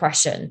types of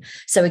depression.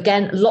 So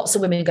again, lots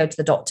of women go to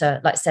the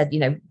doctor, like I said,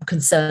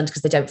 concerned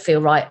because they don't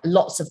feel right.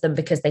 Lots of them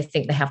because they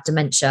think they have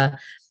dementia.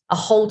 A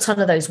whole ton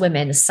of those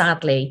women,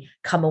 sadly,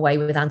 come away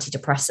with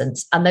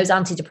antidepressants, and those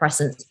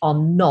antidepressants are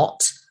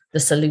not the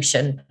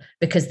solution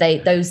because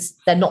they're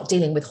not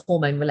dealing with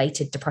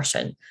hormone-related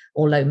depression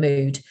or low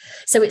mood.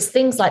 So it's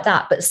things like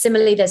that. But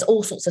similarly, there's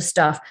all sorts of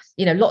stuff.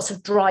 Lots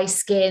of dry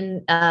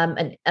skin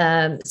and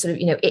sort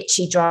of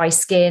itchy, dry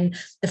skin.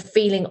 The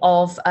feeling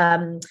of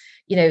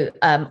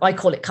I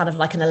call it kind of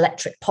like an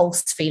electric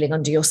pulse feeling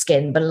under your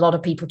skin, but a lot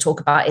of people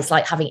talk about it's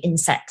like having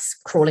insects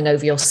crawling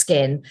over your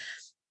skin.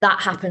 That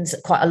happens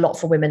quite a lot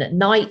for women at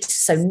night.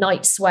 So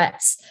night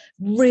sweats,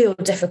 real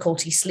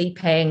difficulty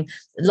sleeping,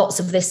 lots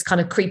of this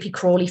kind of creepy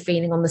crawly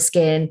feeling on the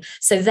skin.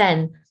 So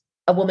then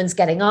a woman's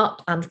getting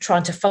up and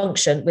trying to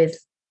function with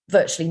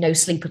virtually no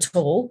sleep at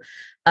all.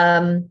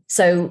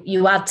 So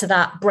you add to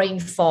that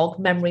brain fog,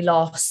 memory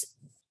loss,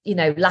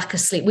 lack of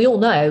sleep. We all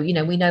know,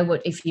 we know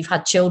what, if you've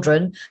had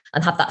children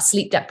and have that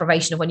sleep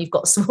deprivation of when you've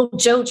got small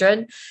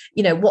children,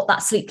 what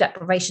that sleep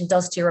deprivation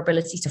does to your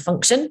ability to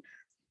function.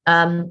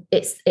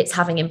 It's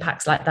having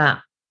impacts like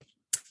that.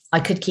 I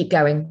could keep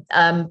going,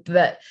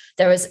 but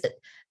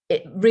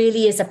it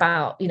really is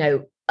about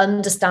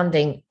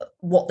understanding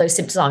what those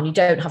symptoms are. And you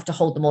don't have to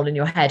hold them all in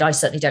your head. I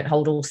certainly don't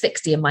hold all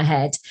 60 in my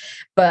head,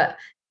 but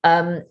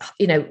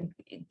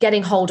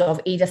getting hold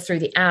of either through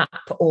the app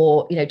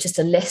or just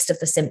a list of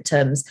the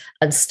symptoms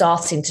and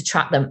starting to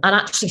track them, and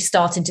actually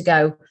starting to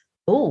go,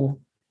 oh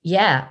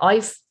yeah,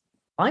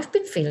 I've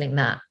been feeling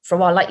that for a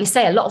while. Like you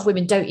say, a lot of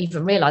women don't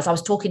even realize. I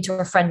was talking to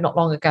a friend not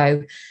long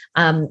ago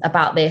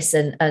about this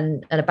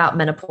and about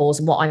menopause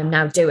and what I'm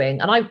now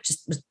doing. And I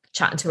just was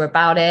chatting to her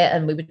about it.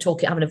 And we were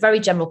talking, having a very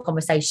general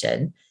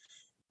conversation.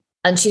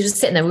 And she was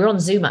sitting there, we were on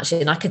Zoom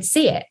actually, and I could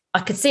see it.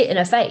 I could see it in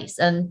her face.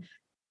 And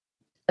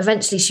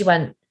eventually she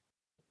went,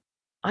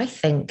 I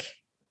think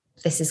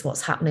this is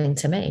what's happening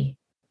to me.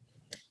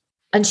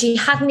 And she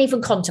hadn't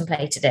even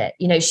contemplated it.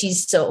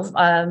 She's sort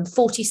of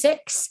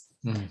 46.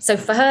 So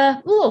for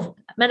her,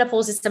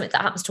 menopause is something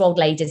that happens to old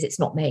ladies. It's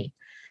not me.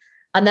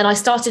 And then I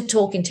started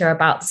talking to her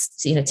about,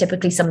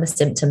 typically some of the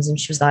symptoms. And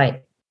she was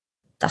like,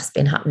 that's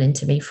been happening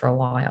to me for a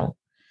while.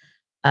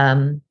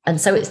 And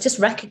so it's just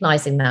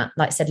recognizing that,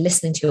 like I said,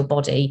 listening to your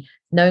body,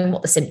 knowing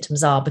what the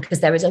symptoms are,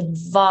 because there is a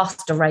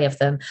vast array of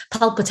them.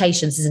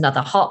 Palpitations is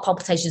another. Heart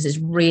palpitations is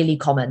really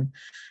common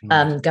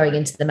going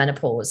into the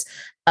menopause.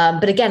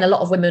 But again, a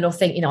lot of women will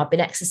think, I've been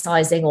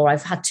exercising, or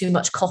I've had too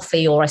much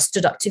coffee, or I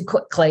stood up too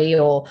quickly,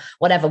 or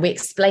whatever. We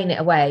explain it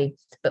away.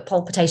 But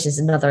palpitations is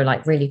another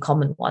like really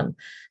common one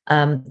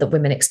that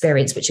women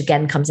experience, which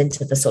again comes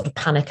into the sort of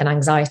panic and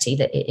anxiety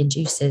that it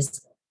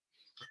induces.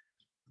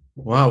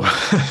 Wow,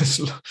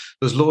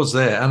 there's loads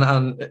there,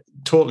 and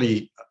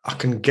totally, I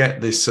can get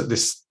this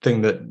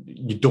thing that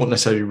you don't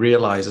necessarily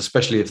realize,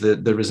 especially if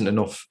there isn't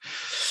enough.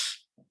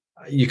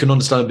 You can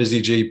understand a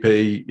busy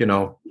GP,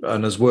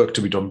 and there's work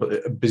to be done,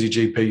 but a busy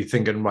GP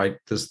thinking, right,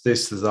 there's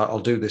this, there's that, I'll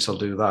do this, I'll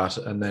do that,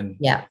 and then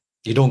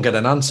you don't get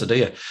an answer, do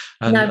you?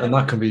 And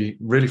that can be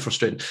really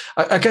frustrating.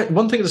 I get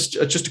one thing that's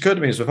just occurred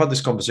to me is we've had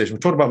this conversation.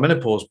 We've talked about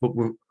menopause, but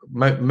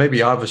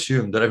maybe I've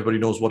assumed that everybody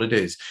knows what it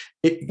is.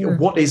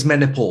 What is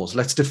menopause?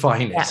 Let's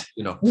define it.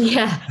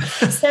 Yeah.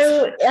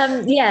 So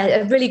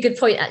a really good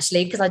point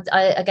actually, because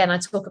I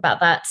talk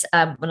about that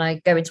when I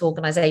go into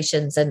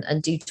organisations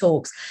and do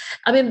talks.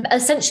 I mean,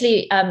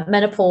 essentially,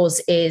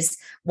 menopause is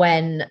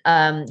when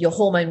your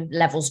hormone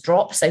levels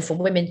drop. So for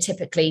women,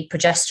 typically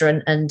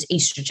progesterone and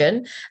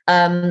estrogen.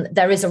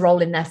 There is a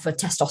role in there for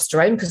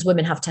testosterone, because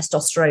women have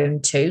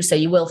testosterone too. So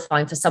you will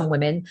find for some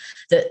women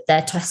that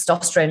their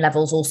testosterone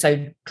levels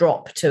also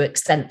drop to an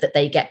extent that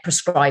they get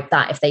prescribed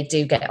that if they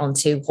do get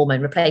onto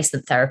hormone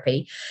replacement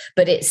therapy.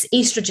 But it's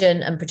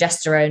estrogen and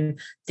progesterone,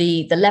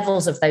 the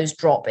levels of those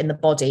drop in the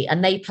body,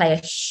 and they play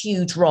a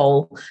huge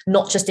role,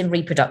 not just in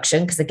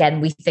reproduction, because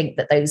again, we think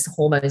that those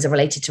hormones are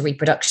related to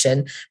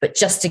reproduction, but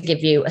just to give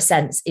you a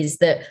sense is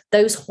that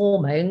those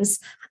hormones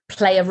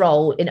play a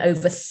role in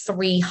over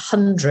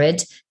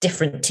 300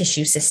 different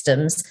tissue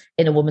systems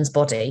in a woman's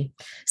body.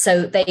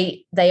 So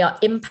they are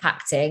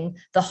impacting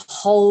the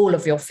whole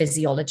of your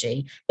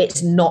physiology.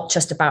 It's not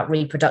just about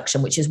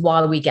reproduction, which is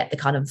why we get the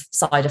kind of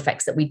side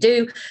effects that we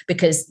do,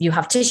 because you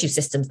have tissue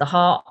systems, the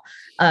heart,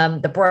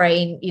 the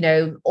brain,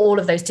 all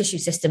of those tissue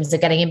systems are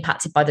getting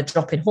impacted by the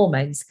drop in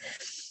hormones.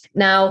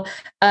 Now,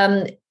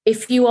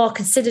 if you are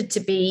considered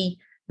to be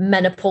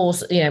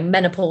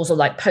menopausal,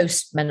 like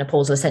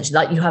post-menopausal, essentially,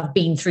 like you have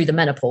been through the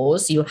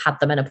menopause, you had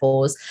the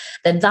menopause,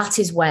 then that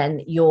is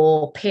when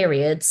your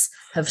periods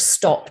have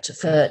stopped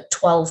for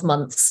 12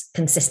 months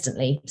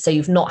consistently. So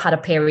you've not had a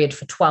period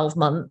for 12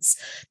 months.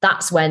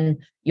 That's when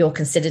you're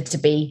considered to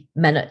be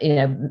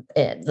menopausal.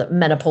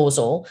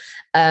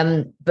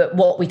 But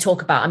what we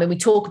talk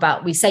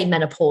about, we say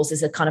menopause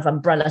is a kind of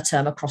umbrella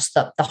term across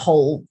the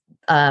whole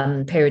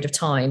period of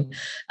time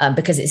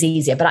because it's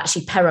easier, but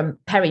actually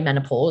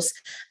perimenopause,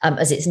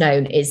 as it's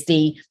known, is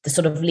the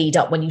sort of lead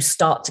up when you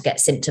start to get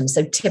symptoms.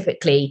 So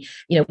typically,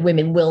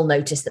 women will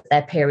notice that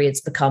their periods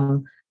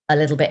become a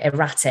little bit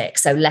erratic,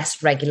 so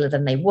less regular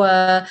than they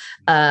were.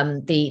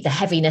 The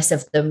heaviness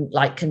of them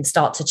can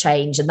start to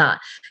change, and that,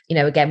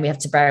 again, we have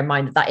to bear in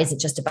mind that isn't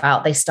just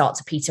about they start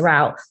to peter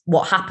out.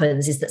 What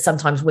happens is that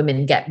sometimes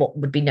women get what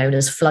would be known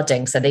as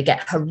flooding, so they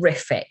get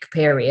horrific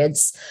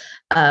periods.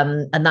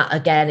 And that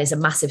again is a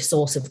massive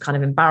source of kind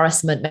of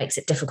embarrassment, makes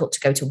it difficult to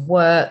go to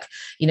work.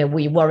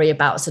 We worry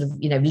about sort of,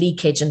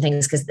 leakage and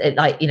things, because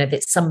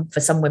for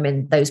some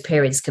women, those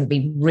periods can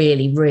be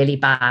really, really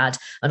bad.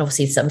 And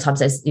obviously sometimes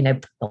there's,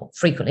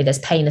 frequently there's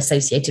pain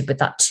associated with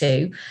that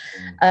too.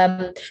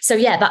 So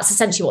yeah, that's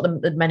essentially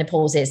what the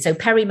menopause is. So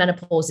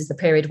perimenopause is the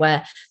period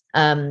where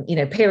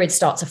periods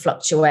start to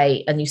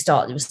fluctuate and you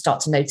start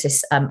to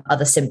notice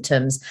other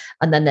symptoms.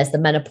 And then there's the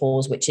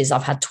menopause, which is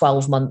I've had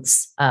 12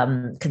 months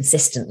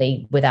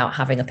consistently without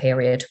having a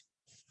period.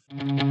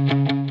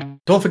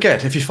 Don't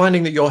forget, if you're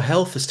finding that your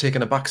health has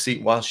taken a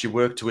backseat whilst you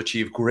work to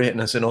achieve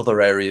greatness in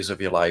other areas of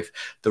your life,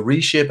 the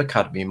Reshape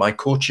Academy, my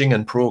coaching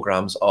and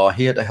programs are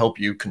here to help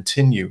you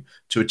continue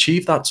to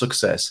achieve that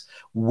success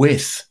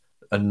with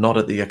and not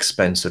at the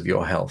expense of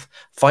your health.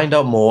 Find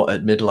out more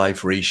at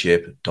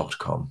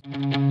midlifereshape.com.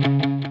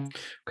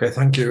 Okay,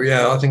 thank you.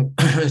 Yeah, I think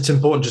it's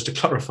important just to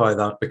clarify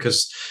that,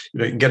 because you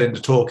can get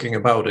into talking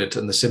about it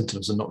and the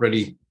symptoms and not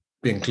really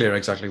being clear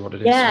exactly what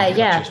it is.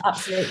 Yeah,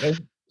 absolutely.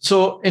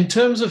 So in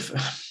terms of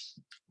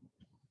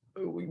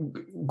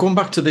going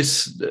back to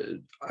this,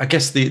 I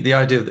guess the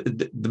idea of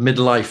the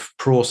midlife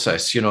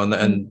process,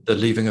 and the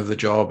leaving of the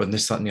job and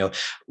this, that, and the other.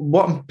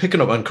 What I'm picking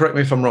up, and correct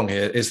me if I'm wrong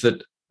here, is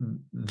that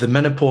the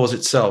menopause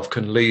itself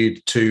can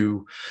lead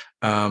to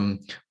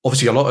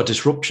obviously a lot of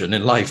disruption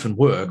in life and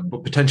work,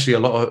 but potentially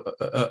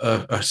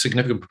a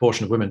significant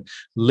proportion of women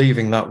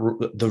leaving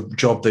the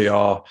job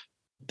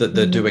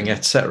they're doing,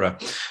 etc.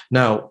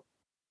 Now,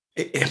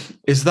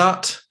 is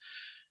that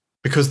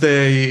because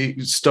they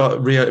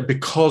start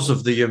because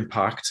of the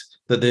impact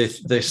that they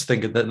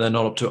think that they're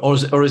not up to,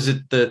 or is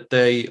it that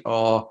they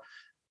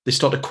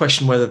start to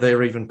question whether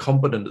they're even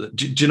competent?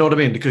 Do you know what I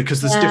mean?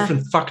 Because there's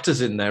different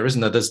factors in there, isn't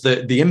there? There's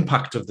the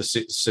impact of the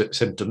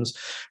symptoms,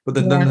 but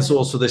then there's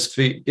also this.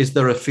 Is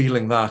there a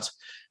feeling that,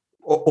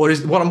 or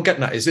is what I'm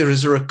getting at? Is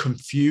there a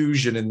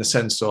confusion in the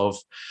sense of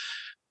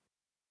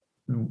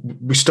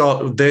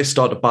they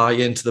start to buy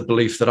into the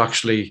belief that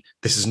actually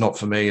this is not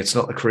for me, it's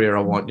not the career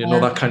I want,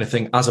 that kind of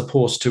thing, as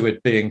opposed to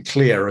it being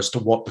clear as to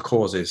what the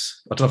cause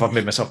is. I don't know if I've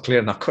made myself clear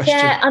in that question.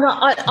 Yeah, and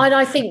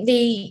I think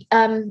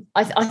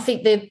I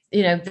think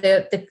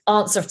the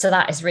answer to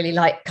that is really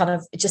like kind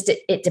of just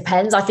it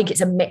depends. I think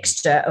it's a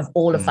mixture of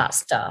all of that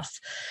stuff.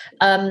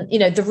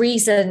 The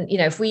reason,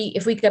 if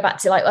we go back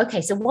to like,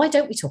 okay, so why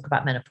don't we talk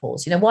about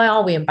menopause? Why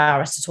are we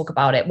embarrassed to talk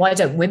about it? Why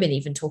don't women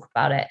even talk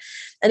about it?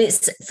 And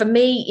it's, for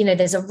me,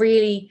 there's a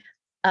really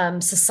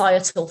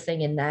societal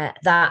thing in there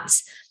that,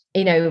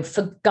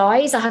 for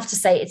guys, I have to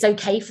say it's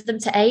okay for them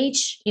to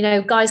age.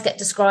 Guys get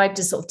described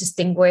as sort of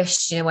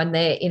distinguished, when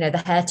they, the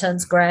hair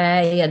turns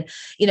grey,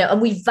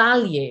 and we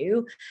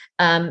value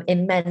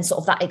in men sort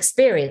of that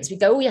experience. We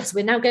go, oh yes,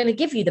 we're now going to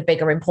give you the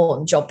bigger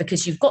important job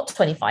because you've got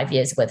 25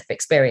 years worth of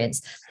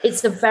experience.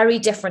 It's a very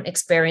different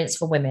experience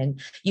for women.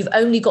 You've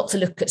only got to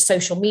look at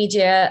social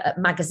media, at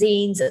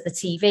magazines, at the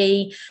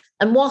TV.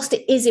 And whilst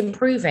it is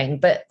improving,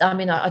 but I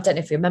mean, I don't know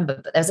if you remember,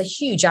 but there was a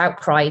huge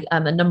outcry a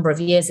number of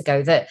years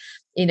ago that,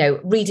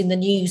 reading the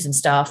news and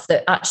stuff,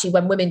 that actually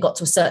when women got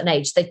to a certain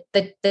age, they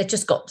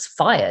just got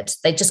fired.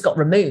 They just got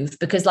removed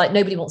because like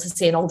nobody wants to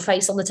see an old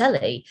face on the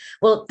telly.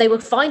 Well, they were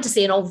fine to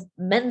see an old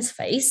men's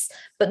face,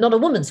 but not a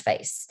woman's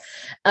face.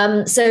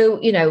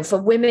 So,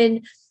 for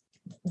women,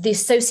 the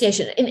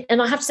association,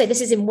 and I have to say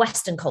this is in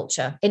Western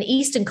culture. In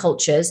Eastern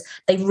cultures,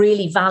 they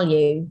really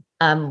value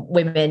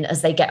women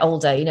as they get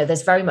older.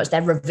 There's very much,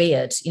 they're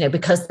revered,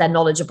 because they're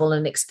knowledgeable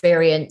and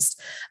experienced.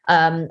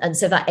 And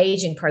so that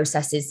aging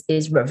process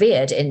is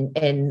revered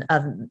in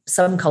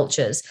some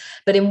cultures.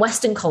 But in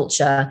Western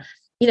culture,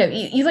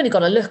 you've only got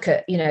to look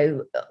at,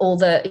 all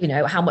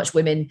the, how much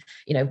women,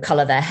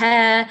 color their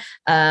hair,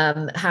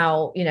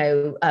 how,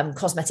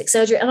 cosmetic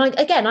surgery. And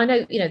I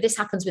know, this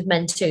happens with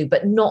men too,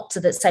 but not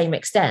to the same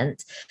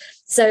extent.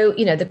 So,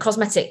 the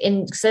cosmetic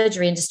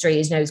surgery industry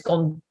has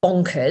gone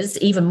bonkers,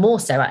 even more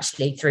so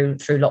actually through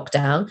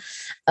lockdown.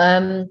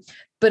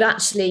 But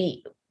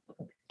actually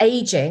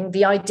aging,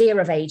 the idea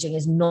of aging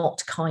is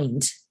not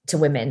kind to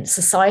women.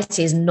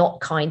 Society is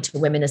not kind to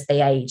women as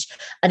they age.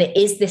 And it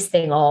is this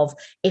thing of,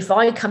 if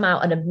I come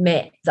out and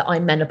admit that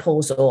I'm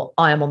menopausal,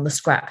 I am on the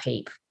scrap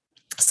heap.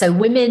 So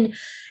women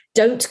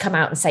don't come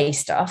out and say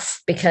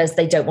stuff because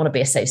they don't want to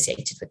be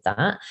associated with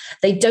that.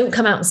 They don't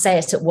come out and say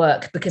it at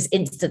work because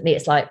instantly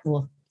it's like,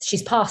 well,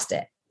 she's past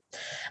it.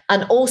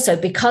 And also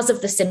because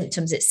of the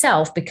symptoms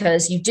itself,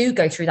 because you do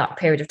go through that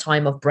period of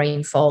time of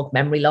brain fog,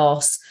 memory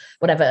loss,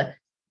 whatever,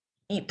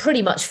 you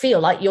pretty much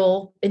feel like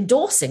you're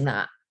endorsing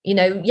that.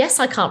 Yes,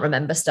 I can't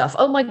remember stuff.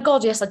 Oh my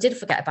God, yes, I did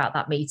forget about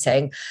that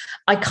meeting.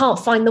 I can't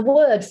find the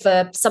word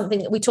for something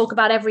that we talk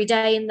about every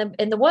day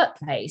in the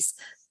workplace.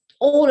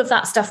 All of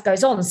that stuff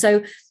goes on.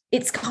 So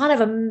it's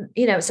kind of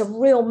it's a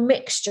real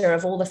mixture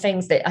of all the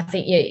things that I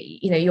think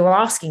you're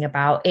asking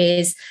about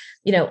is,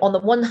 on the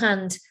one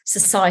hand,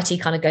 society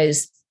kind of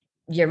goes,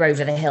 you're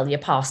over the hill, you're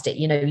past it,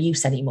 no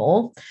use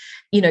anymore.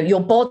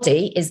 Your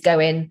body is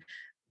going,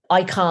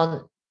 I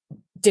can't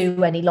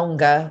do any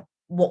longer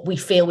what we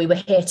feel we were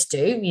here to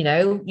do.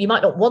 You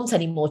might not want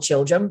any more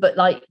children, but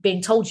like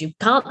being told you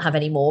can't have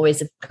any more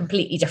is a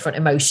completely different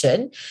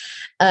emotion,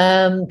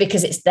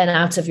 because it's then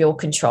out of your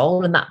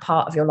control and that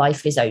part of your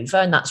life is over.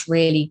 And that's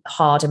really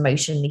hard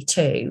emotionally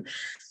too.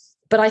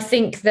 But I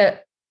think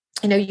that,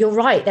 you're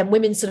right. Then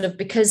women sort of,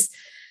 because,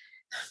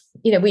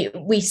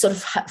 we sort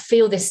of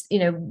feel this,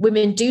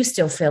 women do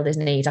still feel this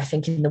need, I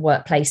think, in the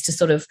workplace to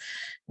sort of,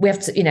 we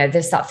have to,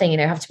 there's that thing,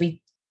 have to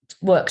be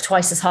work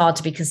twice as hard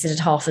to be considered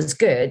half as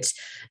good,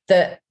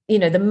 that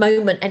the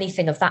moment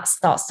anything of that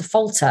starts to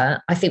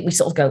falter, I think we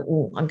sort of go,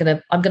 oh, I'm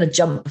gonna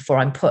jump before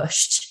I'm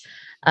pushed,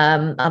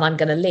 and I'm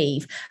gonna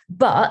leave.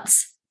 But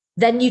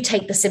then you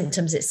take the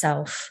symptoms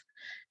itself,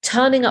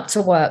 turning up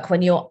to work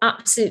when you're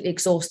absolutely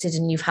exhausted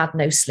and you've had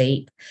no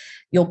sleep,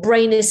 your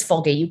brain is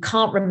foggy, you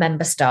can't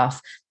remember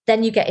stuff.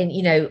 Then you get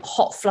in,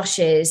 hot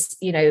flushes,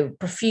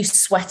 profuse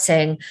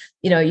sweating,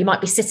 you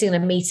might be sitting in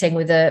a meeting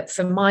with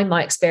from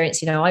my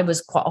experience, I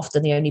was quite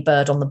often the only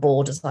bird on the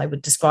board, as I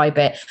would describe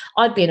it.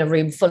 I'd be in a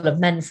room full of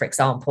men, for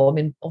example. I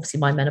mean, obviously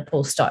my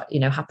menopause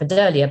happened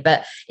earlier,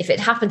 but if it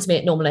happened to me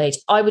at normal age,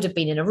 I would have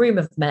been in a room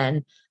of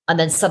men and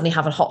then suddenly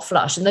have a hot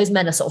flush. And those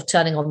men are sort of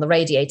turning on the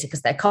radiator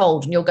because they're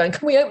cold. And you're going,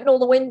 can we open all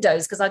the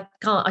windows? Because I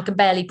can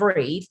barely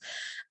breathe.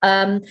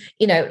 Like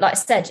I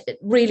said,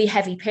 really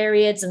heavy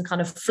periods and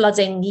kind of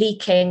flooding,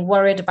 leaking,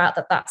 worried about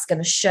that's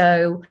going to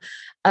show.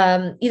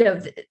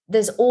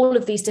 There's all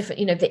of these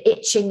different, the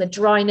itching, the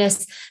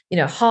dryness,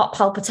 heart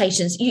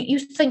palpitations. You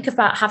think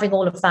about having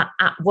all of that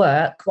at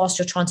work whilst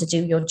you're trying to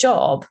do your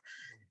job.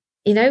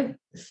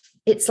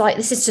 It's like,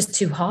 this is just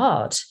too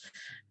hard.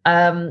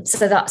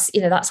 So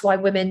that's why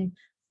women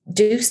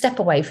do step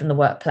away from the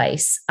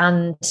workplace.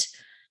 And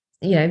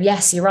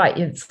yes, you're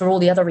right. For all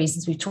the other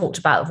reasons we've talked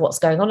about of what's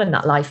going on in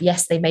that life,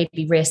 yes, they may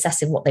be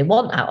reassessing what they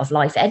want out of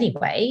life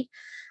anyway,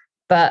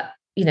 but,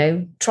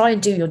 try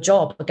and do your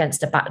job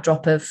against a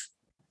backdrop of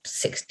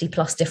 60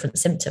 plus different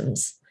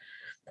symptoms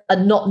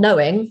and not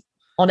knowing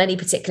on any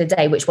particular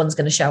day which one's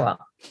going to show up.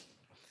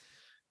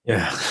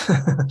 Yeah.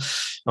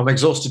 I'm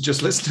exhausted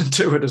just listening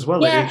to it as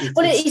well. Yeah.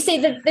 You see,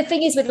 the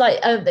thing is with like,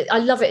 I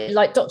love it.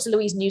 Like Dr.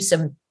 Louise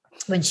Newsom,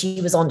 when she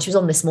was on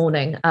this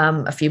morning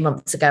a few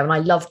months ago, and I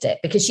loved it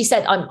because she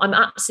said, I'm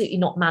absolutely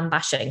not man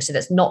bashing. So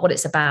that's not what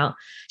it's about.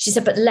 She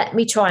said, but let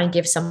me try and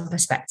give some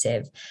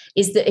perspective,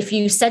 is that if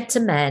you said to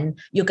men,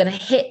 you're going to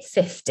hit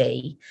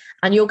 50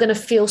 and you're going to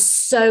feel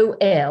so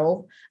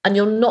ill and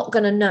you're not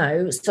going to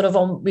know sort of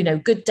on,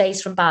 good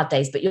days from bad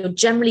days, but you're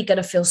generally going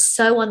to feel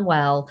so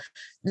unwell,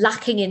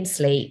 lacking in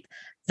sleep,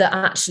 that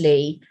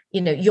actually,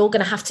 you're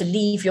going to have to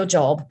leave your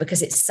job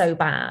because it's so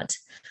bad.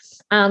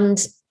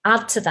 And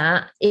add to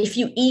that, if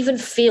you even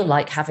feel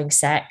like having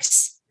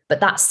sex, but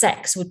that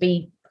sex would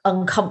be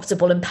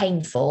uncomfortable and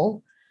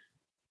painful,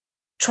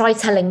 try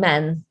telling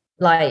men,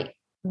 like,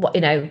 what,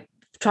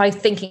 try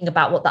thinking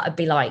about what that would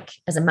be like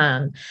as a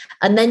man.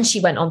 And then she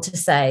went on to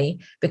say,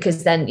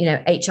 because then,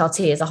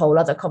 HRT is a whole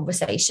other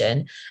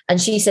conversation.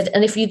 And she said,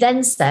 and if you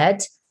then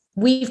said,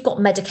 we've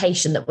got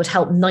medication that would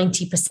help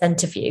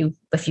 90% of you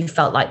if you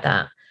felt like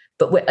that,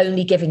 but we're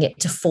only giving it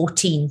to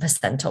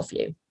 14% of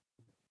you.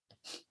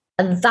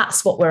 And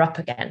that's what we're up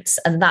against.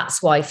 And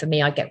that's why, for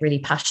me, I get really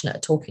passionate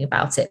at talking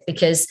about it,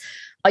 because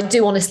I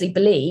do honestly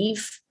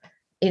believe,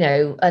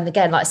 and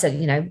again, like I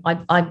said,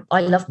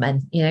 I love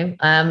men,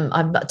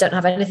 I don't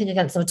have anything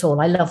against them at all.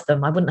 I love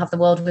them. I wouldn't have the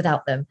world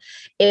without them.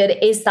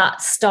 It is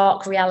that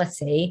stark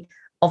reality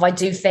of, I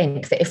do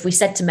think that if we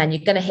said to men,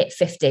 you're going to hit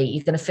 50,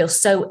 you're going to feel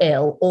so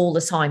ill all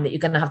the time that you're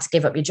going to have to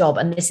give up your job,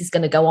 and this is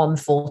going to go on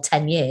for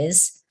 10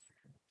 years,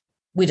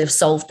 we'd have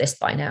solved this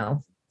by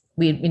now.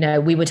 We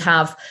would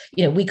have,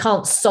 we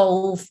can't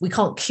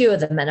cure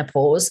the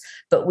menopause,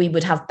 but we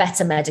would have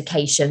better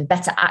medication,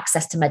 better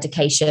access to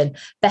medication,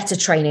 better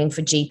training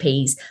for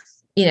GPs.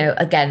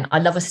 Again, I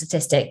love a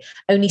statistic.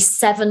 Only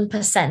 7%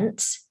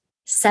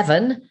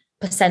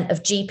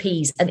 of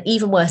GPs, and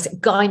even worse,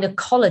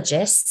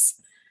 gynecologists,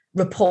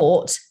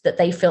 report that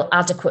they feel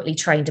adequately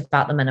trained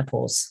about the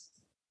menopause.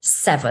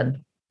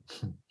 7.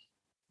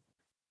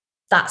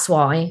 That's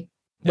why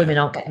women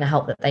aren't getting the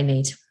help that they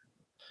need.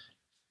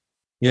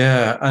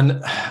 Yeah.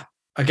 And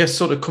I guess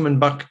sort of coming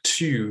back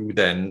to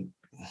then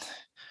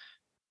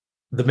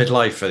the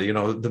midlifer,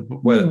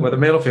 whether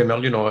male or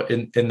female,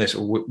 in this,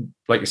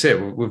 like you say,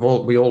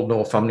 we all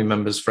know family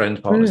members,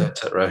 friends, partners,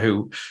 etc.,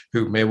 who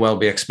may well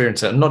be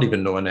experiencing it and not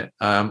even knowing it,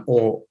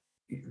 or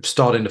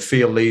starting to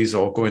feel these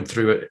or going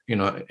through it,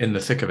 in the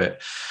thick of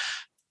it.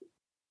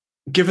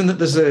 Given that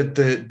there's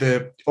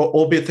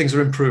albeit things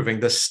are improving,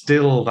 there's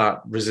still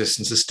that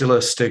resistance, there's still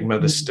a stigma,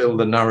 there's still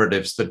the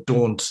narratives that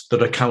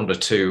are counter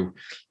to,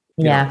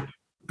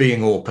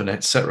 being open,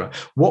 etc.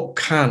 What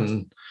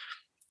can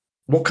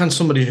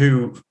somebody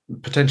who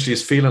potentially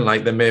is feeling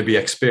like they may be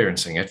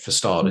experiencing it, for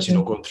starters,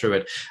 going through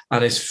it,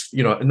 and is,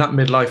 in that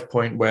midlife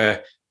point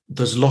where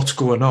there's lots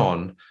going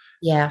on,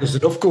 there's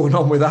enough going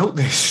on without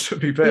this, to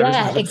be fair.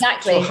 Yeah,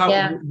 exactly.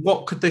 So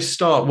what could they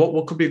start?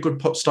 What could be a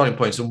good starting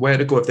points, and where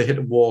to go if they hit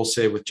a wall,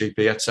 say with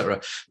GP, etc.?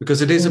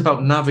 Because it is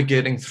about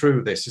navigating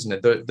through this,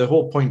 isn't it? The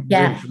whole point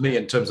really for me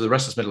in terms of the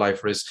restless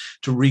midlifer is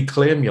to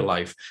reclaim your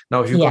life.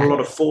 Now, if you've got a lot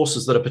of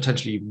forces that are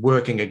potentially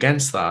working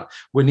against that,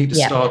 we need to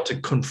start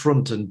to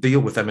confront and deal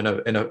with them in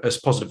a as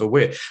positive a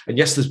way. And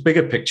yes, there's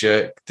bigger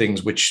picture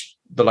things which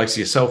the likes of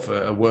yourself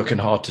are working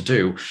hard to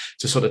do,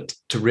 to sort of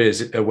to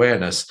raise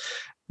awareness.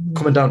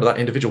 Coming down to that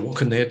individual, what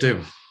can they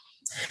do?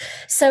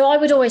 So I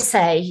would always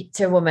say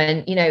to a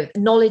woman,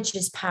 knowledge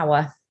is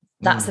power.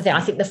 That's the thing.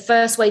 I think the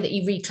first way that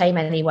you reclaim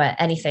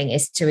anything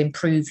is to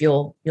improve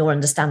your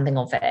understanding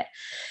of it.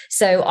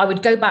 So I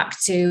would go back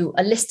to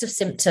a list of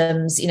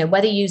symptoms,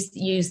 whether you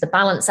use the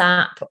Balance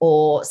app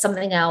or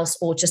something else,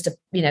 or just a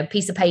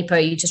piece of paper,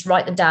 you just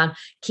write them down,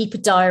 keep a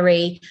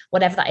diary,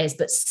 whatever that is,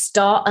 but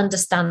start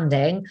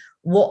understanding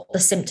what the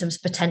symptoms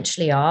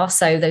potentially are.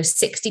 So those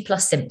 60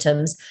 plus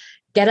symptoms,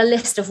 get a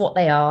list of what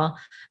they are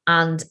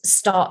and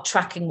start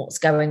tracking what's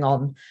going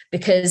on.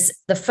 Because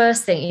the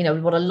first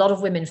thing, what a lot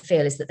of women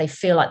feel is that they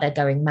feel like they're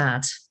going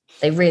mad.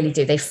 They really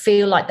do. They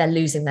feel like they're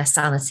losing their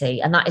sanity.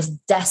 And that is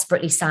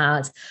desperately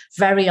sad,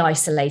 very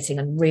isolating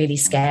and really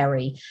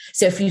scary.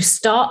 So if you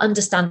start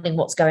understanding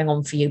what's going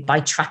on for you by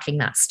tracking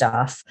that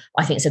stuff,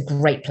 I think it's a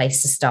great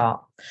place to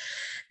start.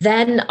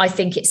 Then I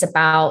think it's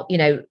about,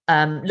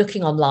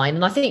 looking online.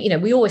 And I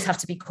think, we always have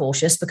to be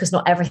cautious because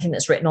not everything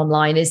that's written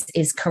online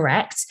is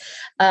correct.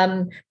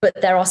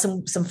 But there are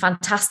some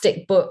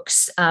fantastic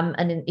books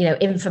and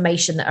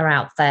information that are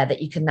out there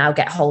that you can now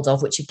get hold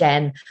of, which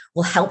again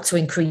will help to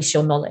increase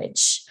your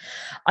knowledge.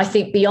 I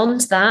think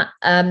beyond that,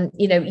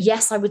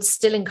 yes, I would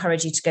still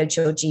encourage you to go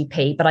to your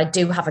GP, but I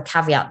do have a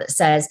caveat that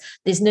says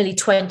there's nearly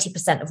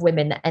 20% of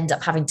women that end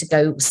up having to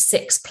go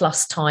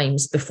 6+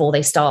 times before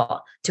they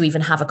start to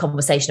even have a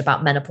conversation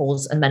about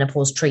menopause and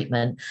menopause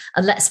treatment.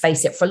 And let's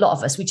face it, for a lot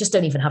of us, we just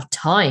don't even have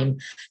time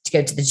to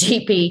go to the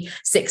GP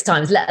 6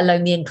 times, let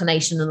alone the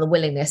inclination and the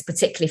willingness,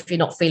 particularly if you're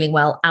not feeling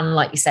well. And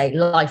like you say,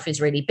 life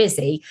is really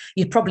busy.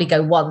 You'd probably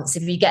go once.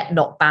 If you get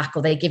knocked back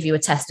or they give you a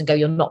test and go,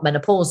 you're not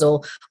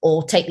menopausal,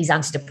 or take these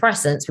antidepressants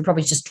antidepressants, we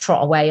probably just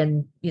trot away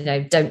and,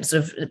 don't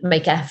sort of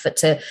make effort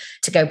to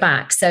go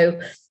back. So,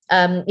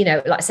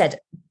 like I said,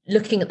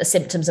 looking at the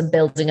symptoms and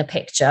building a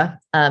picture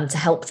to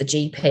help the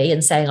GP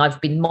and saying, I've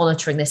been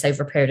monitoring this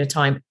over a period of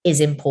time is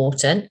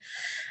important.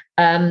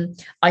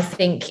 I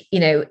think,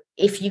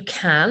 if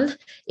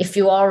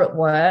you are at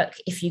work,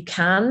 if you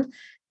can,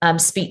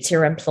 speak to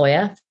your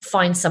employer,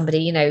 find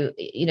somebody,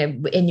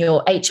 in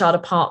your HR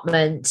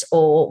department,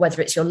 or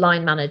whether it's your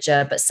line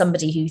manager, but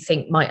somebody who you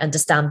think might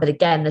understand. But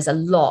again, there's a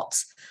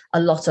lot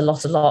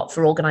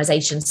for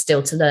organizations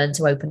still to learn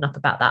to open up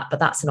about that, but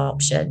that's an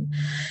option.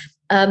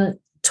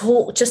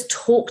 Talk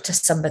to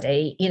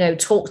somebody,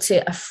 talk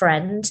to a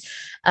friend,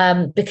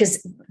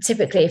 because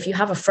typically if you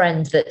have a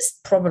friend that's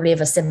probably of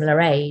a similar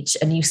age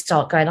and you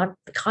start going, I'm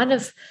kind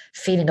of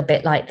feeling a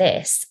bit like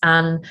this,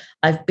 and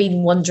I've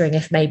been wondering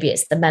if maybe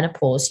it's the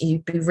menopause,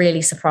 you'd be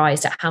really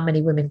surprised at how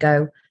many women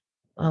go,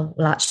 oh,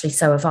 well, actually,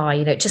 so have I.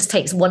 It just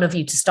takes one of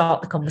you to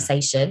start the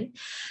conversation.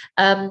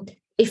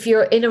 If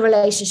you're in a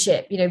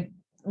relationship,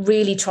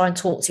 really try and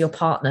talk to your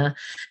partner,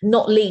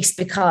 not least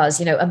because,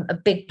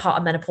 a big part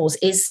of menopause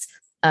is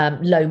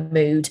low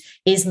mood,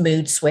 is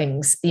mood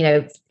swings,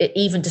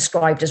 even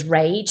described as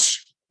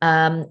rage,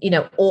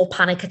 or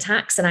panic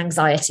attacks and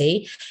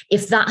anxiety.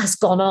 If that has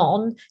gone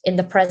on in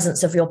the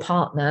presence of your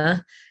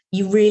partner,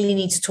 you really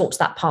need to talk to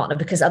that partner,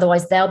 because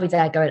otherwise they'll be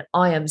there going,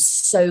 I am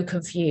so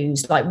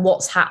confused. Like,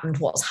 what's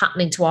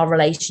happening to our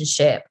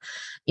relationship?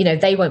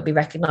 They won't be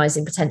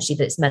recognizing potentially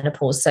that it's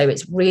menopause. So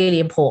it's really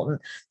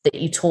important that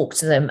you talk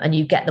to them and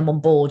you get them on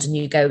board and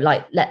you go,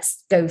 like,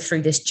 let's go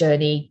through this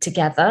journey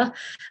together,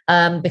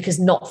 because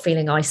not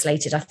feeling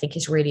isolated, I think,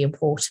 is really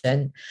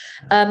important.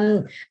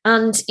 And,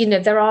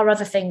 there are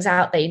other things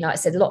out there. I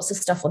said, lots of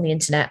stuff on the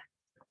internet.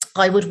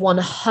 I would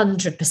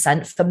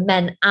 100% for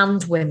men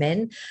and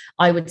women,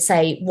 I would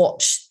say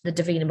watch the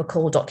Davina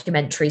McCall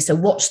documentary. So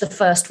watch the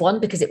first one,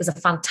 because it was a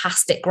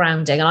fantastic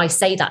grounding. And I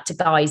say that to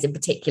guys in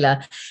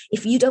particular.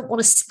 If you don't want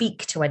to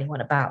speak to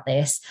anyone about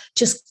this,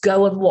 just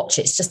go and watch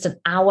it. It's just an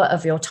hour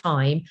of your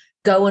time.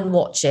 Go and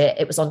watch it.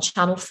 It was on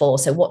Channel 4.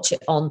 So watch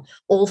it on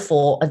all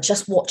 4 and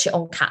just watch it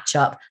on catch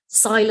up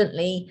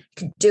silently. You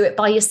can do it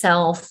by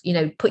yourself,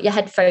 put your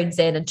headphones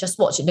in and just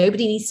watch it.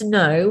 Nobody needs to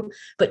know,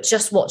 but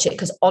just watch it,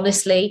 because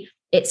honestly,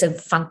 it's a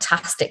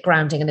fantastic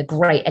grounding and a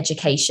great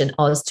education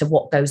as to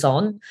what goes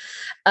on.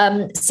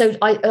 So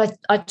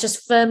I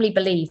just firmly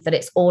believe that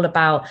it's all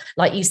about,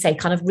 like you say,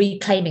 kind of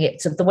reclaiming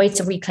it. So the way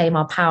to reclaim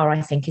our power,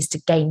 I think, is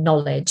to gain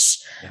knowledge,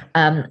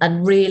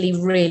 and really,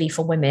 really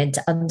for women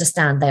to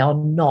understand they are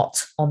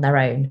not on their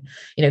own.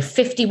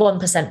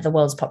 51% of the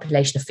world's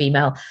population are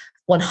female.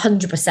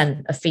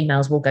 100% of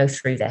females will go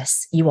through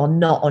this. You are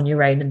not on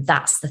your own. And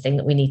that's the thing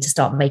that we need to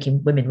start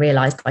making women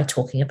realize by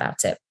talking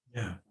about it.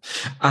 Yeah.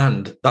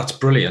 And that's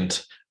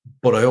brilliant.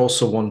 But I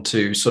also want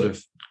to sort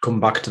of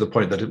come back to the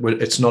point that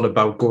it's not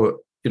about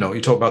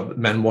you talk about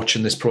men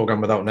watching this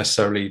program without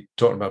necessarily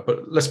talking about,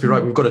 but let's be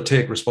right, we've got to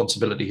take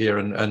responsibility here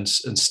and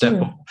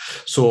step up.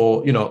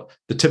 So,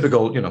 the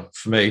typical,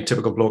 for me,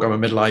 typical bloke, I'm a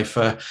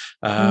midlifer.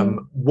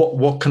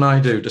 What can I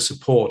do to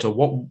support, or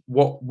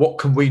what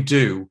can we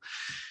do?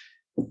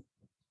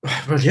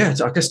 Well, yeah,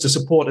 I guess to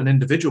support an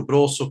individual, but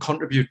also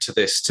contribute to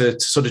this, to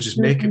sort of just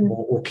make it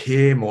more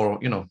okay, more,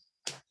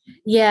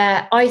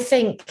 Yeah, I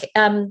think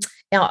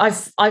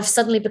I've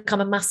suddenly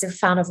become a massive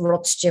fan of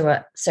Rod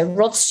Stewart. So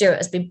Rod Stewart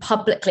has been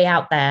publicly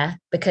out there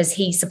because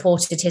he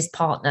supported his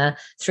partner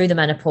through the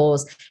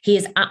menopause. He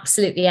is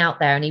absolutely out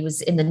there, and he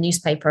was in the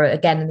newspaper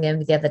again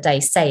the other day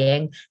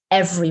saying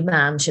every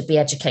man should be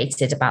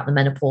educated about the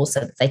menopause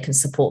so that they can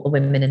support the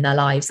women in their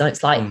lives. And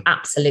it's like,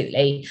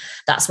 absolutely,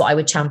 that's what I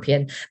would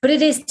champion. But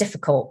it is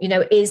difficult,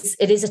 it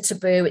is a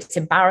taboo. It's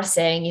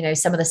embarrassing.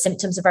 Some of the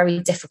symptoms are very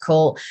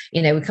difficult.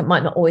 We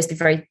might not always be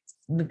very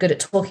good at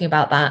talking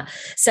about that.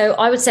 So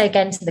I would say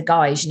again to the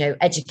guys,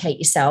 educate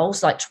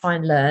yourselves, like try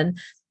and learn,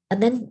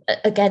 and then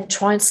again,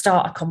 try and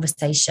start a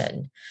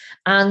conversation.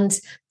 And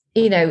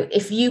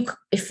if you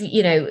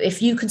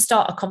can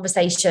start a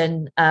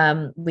conversation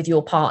with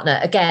your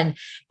partner, again,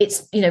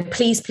 it's,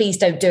 please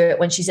don't do it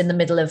when she's in the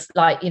middle of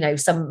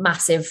some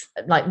massive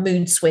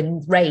mood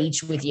swing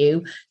rage with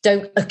you.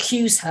 Don't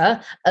accuse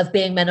her of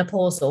being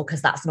menopausal,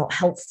 because that's not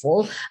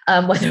helpful,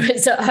 whether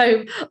it's at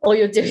home or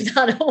you're doing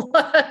that at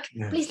work.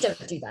 Yeah. Please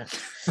don't do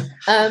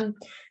that.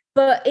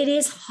 But it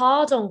is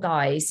hard on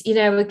guys.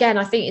 Again,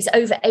 I think it's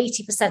over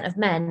 80% of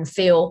men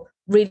feel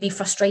really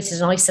frustrated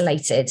and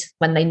isolated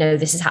when they know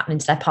this is happening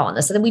to their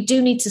partner. So then we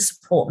do need to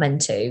support men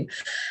too.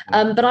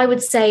 But I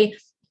would say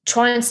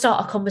try and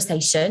start a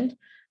conversation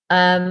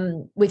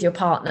with your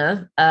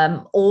partner,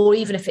 or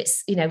even if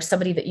it's,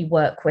 somebody that you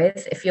work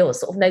with, if you're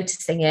sort of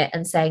noticing it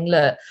and saying,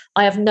 look,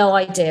 I have no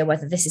idea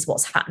whether this is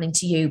what's happening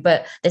to you,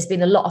 but there's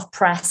been a lot of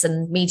press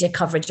and media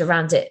coverage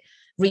around it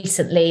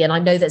recently. And I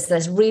know that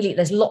there's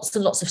lots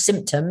and lots of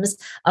symptoms.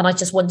 And I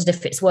just wondered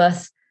if it's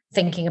worth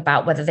thinking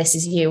about whether this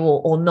is you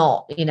or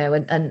not,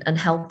 and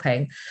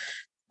helping.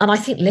 And I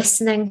think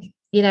listening,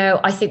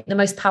 I think the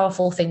most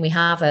powerful thing we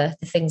have are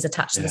the things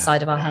attached to the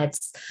side of our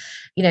heads.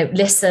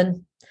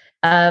 Listen,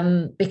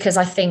 because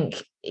I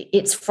think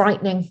it's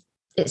frightening.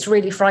 It's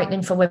really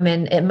frightening for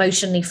women,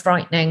 emotionally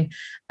frightening,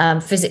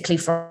 physically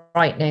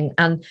frightening.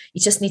 And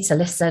you just need to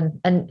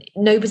listen. And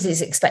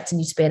nobody's expecting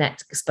you to be an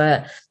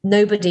expert.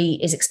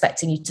 Nobody is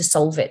expecting you to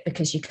solve it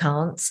because you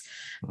can't.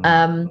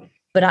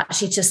 But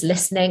actually just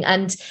listening.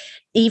 And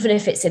even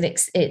if it's to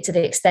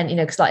the extent,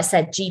 because like I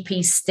said,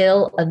 GPs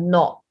still are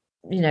not,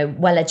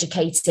 well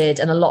educated,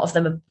 and a lot of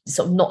them are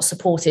sort of not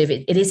supportive.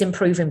 It is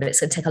improving, but it's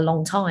going to take a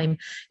long time.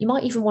 You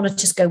might even want to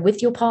just go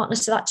with your partner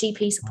to that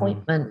GP's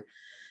appointment.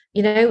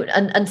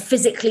 And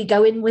physically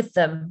go in with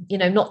them,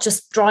 not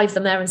just drive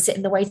them there and sit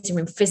in the waiting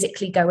room,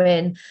 physically go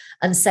in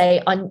and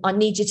say, I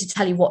need you to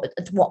tell you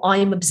what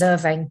I'm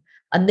observing.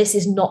 And this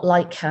is not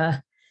like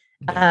her.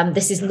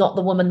 This is not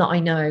the woman that I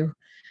know.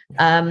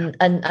 And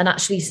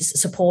actually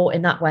support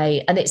in that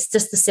way. And it's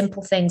just the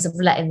simple things of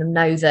letting them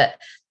know that,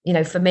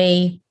 for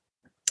me,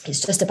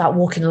 it's just about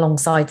walking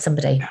alongside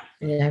somebody.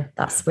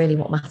 That's really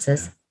what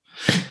matters.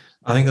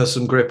 I think there's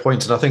some great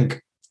points. And I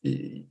think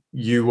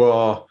you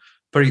are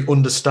very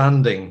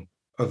understanding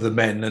of the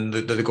men and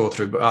that they go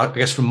through. But I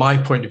guess from my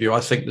point of view,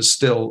 I think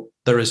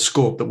there is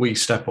scope that we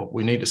step up.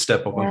 We need to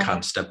step up and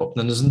can step up.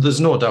 And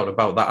there's no doubt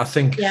about that. I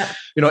think,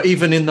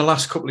 even in the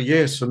last couple of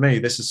years for me,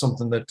 this is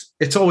something that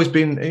it's always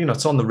been,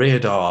 it's on the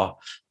radar.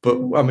 But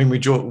I mean, we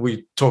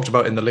talked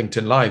about in the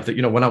LinkedIn Live that,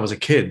 when I was a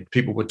kid,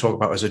 people would talk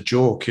about it as a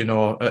joke,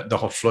 the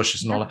hot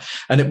flushes and all that.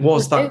 And it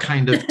was that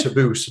kind of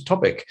taboo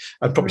topic,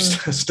 and probably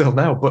still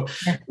now. But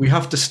we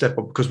have to step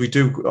up because we're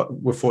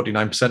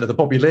 49% of the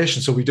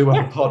population. So we do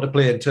have a part to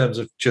play in terms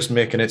of just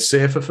making it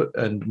safer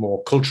and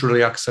more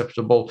culturally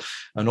acceptable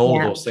and all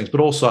of those things. But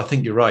also, I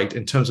think you're right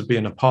in terms of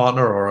being a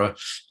partner or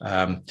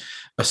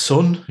a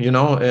son,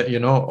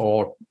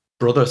 or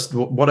brother,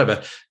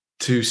 whatever,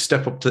 to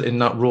step up in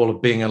that role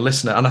of being a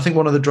listener. And I think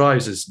one of the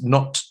drives is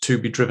not to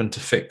be driven to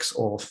fix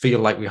or feel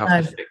like we have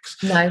to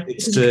fix. No,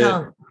 it's to,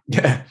 can't.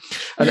 Yeah.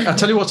 And I'll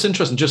tell you what's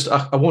interesting, just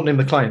I won't name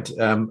the client.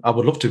 I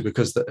would love to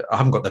because I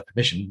haven't got their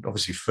permission,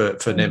 obviously, for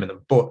naming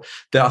them. But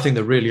I think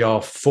they really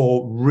are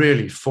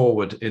really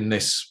forward in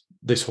this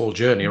whole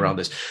journey around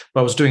this.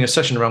 But I was doing a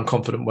session around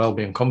confident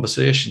wellbeing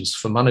conversations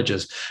for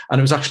managers, and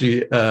it was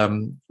actually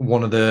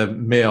one of the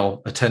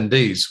male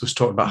attendees was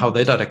talking about how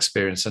they'd had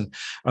experience and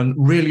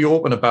really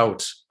open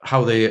about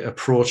how they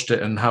approached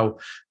it and how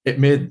it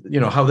made,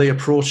 how they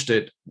approached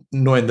it,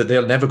 knowing that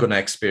they're never going to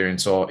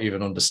experience or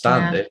even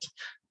understand it,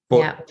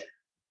 but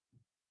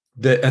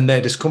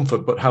their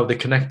discomfort, but how they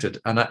connected.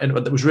 And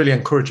it was really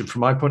encouraging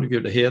from my point of view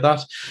to hear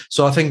that.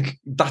 So I think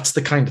that's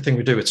the kind of thing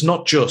we do. It's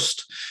not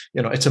just,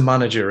 it's a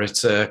manager,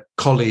 it's a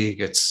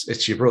colleague,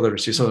 it's your brother,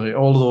 it's your son,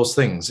 all of those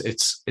things.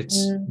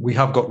 We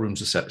have got room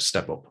to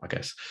step up, I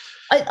guess.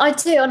 I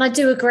do. And I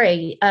do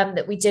agree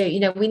that we do,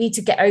 we need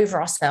to get over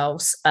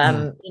ourselves,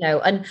 and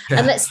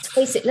let's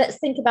face it, let's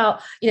think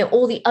about,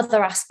 all the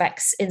other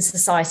aspects in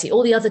society,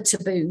 all the other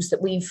taboos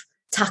that we've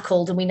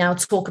tackled and we now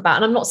talk about.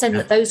 And I'm not saying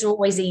that those are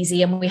always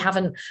easy, and we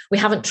haven't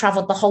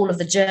traveled the whole of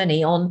the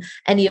journey on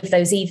any of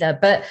those either.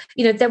 But,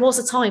 there was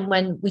a time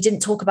when we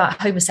didn't talk about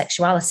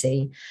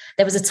homosexuality.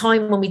 There was a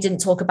time when we didn't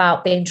talk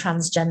about being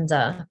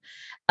transgender.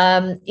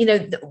 And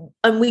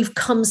we've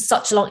come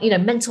such a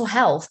long, mental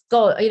health,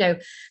 God,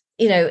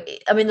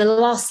 I mean, the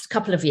last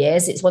couple of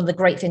years, it's one of the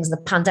great things of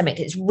the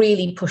pandemic. It's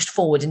really pushed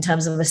forward in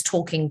terms of us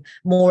talking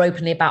more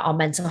openly about our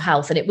mental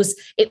health. And it was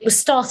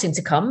starting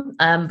to come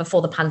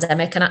before the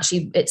pandemic. And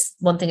actually, it's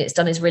one thing it's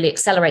done is really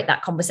accelerate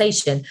that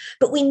conversation.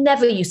 But we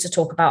never used to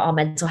talk about our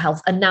mental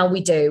health. And now we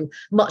do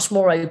much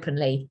more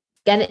openly.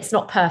 Again, it's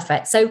not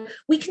perfect. So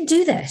we can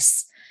do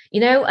this,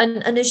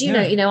 and as you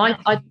know,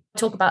 I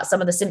talk about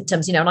some of the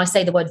symptoms, and I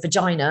say the word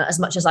vagina as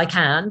much as I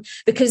can,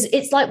 because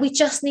it's like we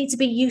just need to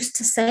be used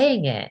to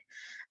saying it.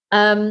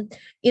 And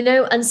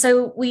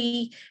so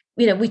we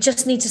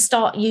just need to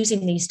start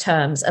using these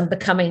terms and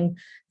becoming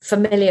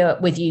familiar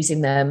with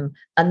using them,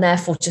 and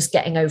therefore just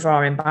getting over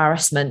our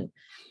embarrassment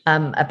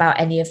about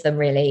any of them,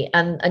 really.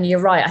 And you're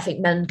right. I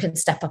think men can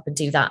step up and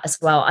do that as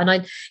well.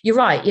 And you're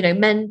right.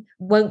 Men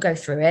won't go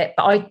through it,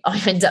 but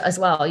I end up as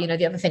well.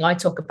 The other thing I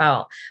talk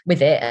about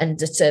with it and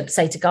to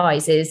say to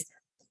guys is,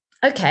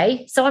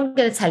 okay, so I'm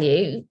going to tell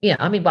you,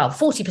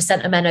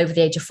 40% of men over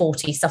the age of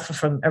 40 suffer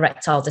from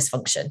erectile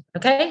dysfunction.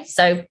 Okay.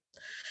 So,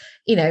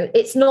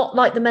 it's not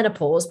like the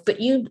menopause,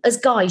 but you, as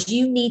guys,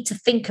 you need to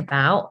think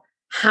about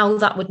how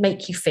that would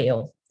make you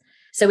feel.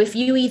 So if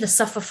you either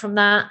suffer from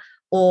that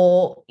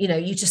or,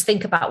 you just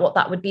think about what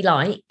that would be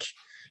like,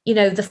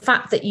 the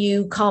fact that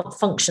you can't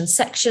function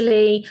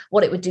sexually,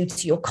 what it would do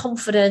to your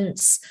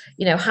confidence,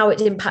 how it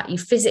would impact you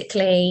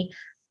physically.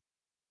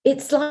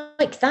 It's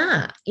like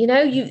that, you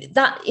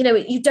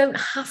don't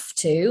have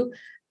to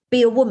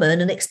be a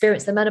woman and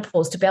experience the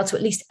menopause to be able to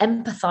at least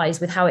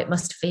empathize with how it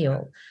must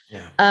feel.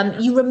 Yeah.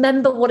 You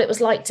remember what it was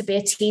like to be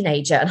a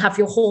teenager and have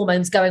your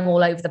hormones going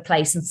all over the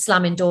place and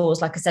slamming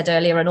doors, like I said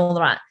earlier, and all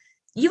that.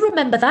 You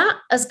remember that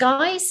as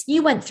guys,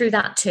 you went through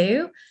that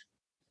too.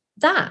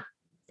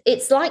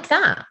 It's like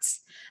that.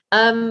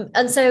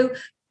 And so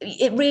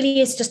it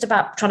really is just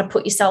about trying to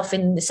put yourself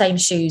in the same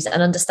shoes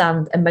and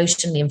understand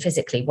emotionally and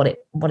physically what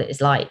it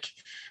is like.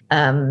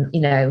 And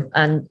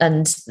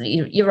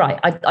you're right.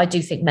 I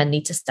do think men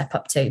need to step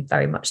up too,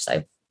 very much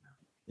so.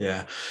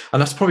 Yeah,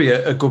 and that's probably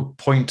a good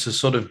point to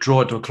sort of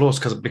draw it to a close,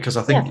 because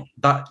I think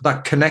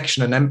that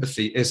connection and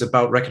empathy is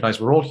about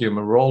recognise we're all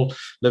human, we're all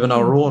living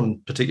our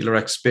own particular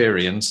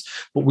experience,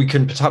 but we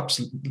can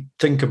perhaps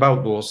think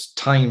about those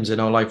times in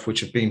our life which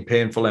have been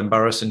painful,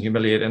 embarrassing,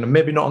 humiliating, and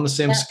maybe not on the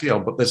same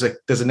scale, but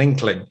there's an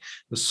inkling,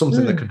 there's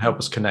something that can help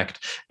us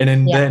connect,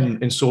 and then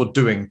in so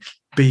doing,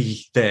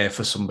 be there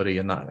for somebody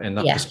in that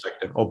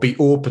perspective, or be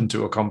open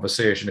to a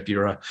conversation if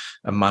you're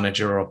a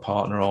manager or a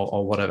partner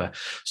or whatever.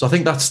 So I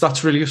think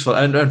that's really useful.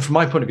 And from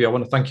my point of view, I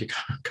want to thank you,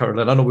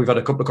 Carolyn. I know we've had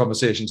a couple of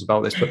conversations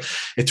about this, but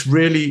it's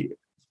really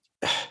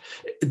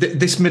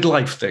this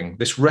midlife thing,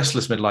 this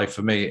restless midlife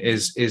for me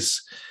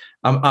is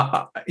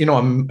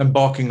I'm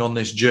embarking on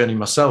this journey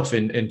myself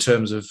in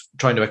terms of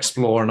trying to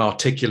explore and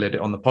articulate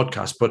it on the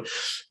podcast, but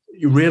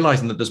you're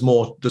realizing that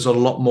there's a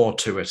lot more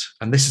to it,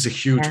 and this is a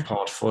huge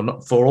part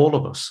for all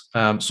of us.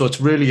 So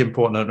it's really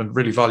important and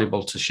really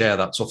valuable to share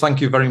that. So thank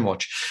you very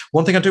much.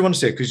 One thing I do want to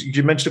say, because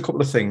you mentioned a couple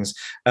of things,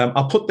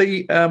 I'll put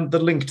the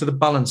link to the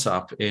Balance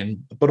app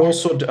in, but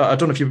also I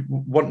don't know if you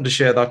wanted to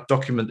share that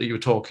document that you were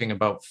talking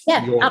about.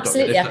 Yeah,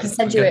 absolutely. I can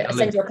send you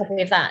a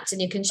copy of that, and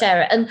you can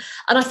share it. And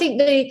I think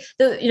the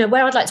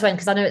where I'd like to end,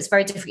 because I know it's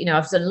very difficult.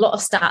 I've done a lot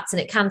of stats,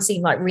 and it can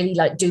seem like really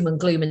like doom and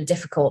gloom and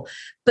difficult,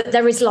 but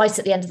there is light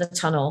at the end of the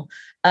tunnel.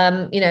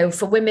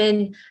 For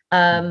women,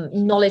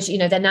 knowledge,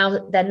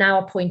 they're now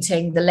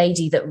appointing the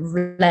lady that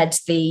led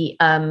the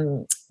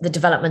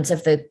development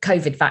of the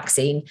COVID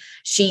vaccine.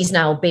 She's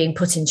now being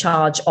put in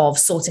charge of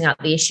sorting out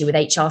the issue with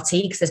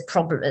HRT, because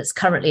there's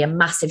currently a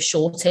massive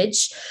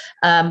shortage,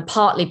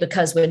 partly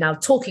because we're now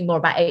talking more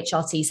about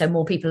HRT, so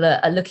more people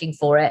are looking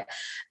for it.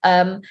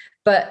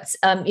 But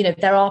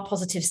there are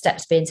positive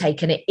steps being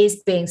taken. It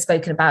is being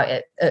spoken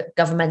about at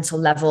governmental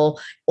level,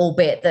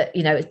 albeit that,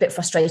 it's a bit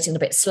frustrating, a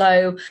bit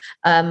slow,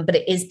 but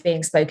it is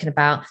being spoken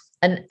about.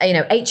 And,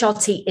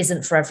 HRT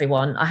isn't for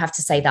everyone, I have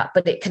to say that,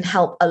 but it can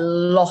help a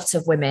lot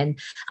of women.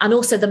 And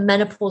also the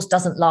menopause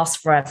doesn't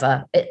last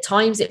forever. At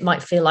times it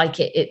might feel like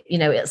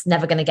it's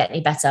never going to get any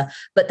better,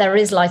 but there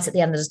is light at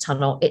the end of the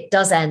tunnel. It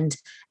does end.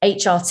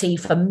 HRT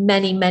for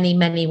many, many,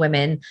 many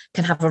women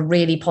can have a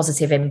really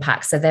positive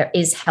impact. So there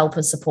is help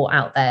and support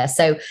out there.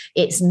 So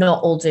it's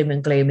not all doom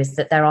and gloom, is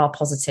that there are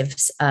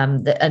positives.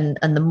 And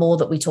the more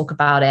that we talk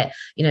about it,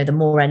 the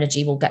more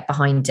energy we'll get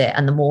behind it,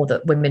 and the more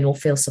that women will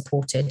feel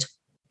supported.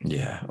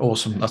 Yeah,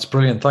 awesome. That's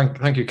brilliant.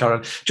 Thank you,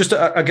 Karen. Just,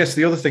 I guess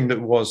the other thing that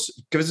was,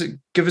 give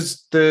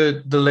us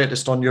the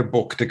latest on your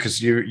book,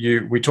 because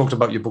we talked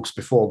about your books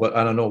before, but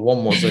I know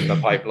one was in the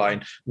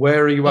pipeline.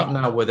 Where are you at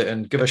now with it?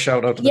 And give a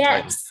shout out to the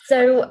title.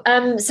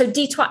 So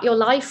De-Twat Your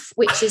Life,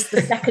 which is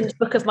the second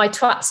book of my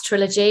Twats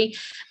trilogy,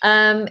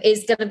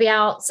 is going to be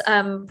out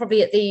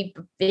probably at the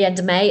end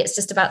of May. It's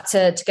just about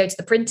to go to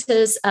the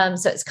printers,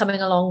 so it's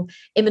coming along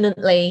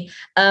imminently.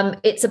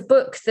 It's a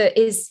book that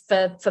is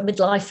for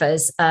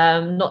midlifers,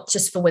 not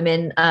just for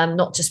women,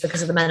 not just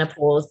because of the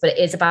menopause, but it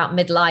is about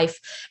midlife.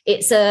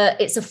 It's a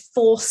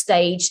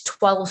 4-stage,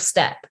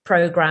 12-step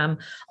program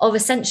of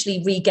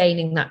essentially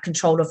regaining that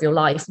control of your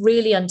life,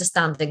 really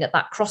understanding at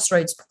that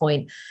crossroads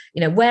point,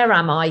 where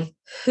am I?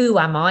 Who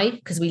am I?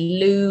 Because we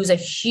lose a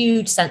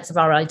huge sense of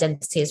our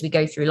identity as we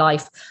go through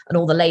life, and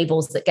all the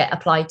labels that get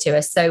applied to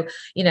us. So,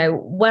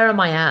 where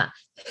am I at?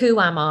 Who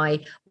am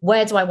I?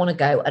 Where do I want to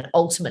go? And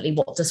ultimately,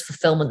 what does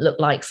fulfillment look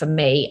like for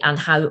me? And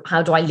how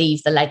do I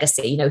leave the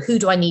legacy? Who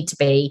do I need to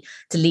be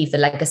to leave the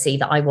legacy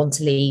that I want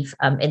to leave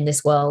in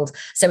this world?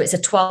 So it's a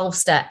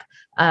 12-step,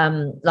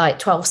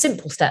 12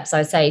 simple steps,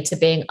 I'd say, to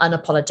being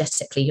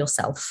unapologetically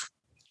yourself.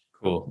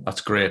 Cool.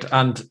 That's great.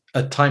 And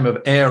at time of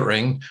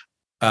airing,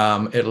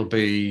 it'll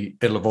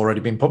have already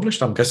been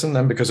published, I'm guessing,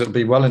 then, because it'll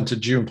be well into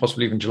June,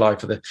 possibly even July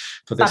for this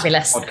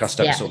Fabulous.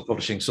 Podcast episode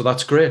publishing. So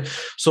that's great.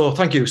 So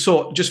thank you.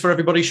 So just for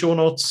everybody, show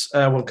notes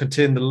will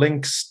contain the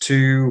links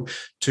to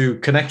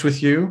connect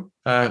with you,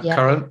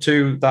 Karen,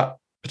 to that,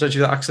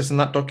 potentially accessing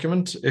that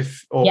document,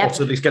 or to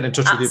at least get in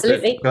touch with you,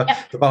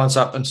 the Balance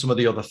app and some of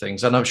the other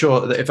things. And I'm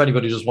sure that if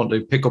anybody does want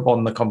to pick up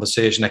on the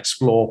conversation,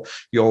 explore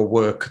your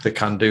work, they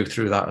can do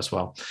through that as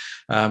well.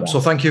 So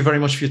thank you very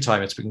much for your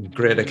time. It's been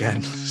great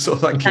again. So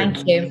thank you.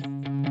 Thank you.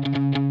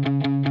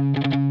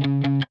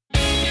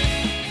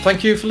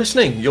 Thank you for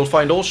listening. You'll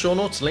find all show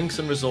notes, links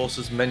and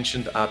resources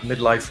mentioned at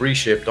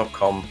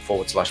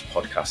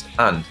midlifereshape.com/podcast.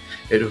 And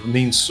it would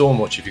mean so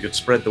much if you could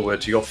spread the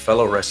word to your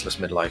fellow restless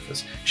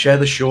midlifers. Share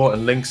the show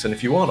and links, and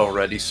if you aren't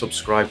already,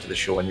 subscribe to the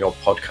show in your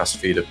podcast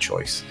feed of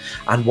choice.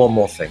 And one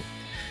more thing.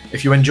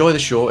 If you enjoy the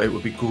show, it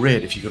would be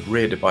great if you could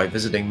rate it by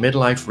visiting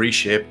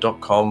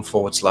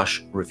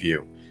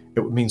midlifereshape.com/review. It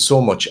would mean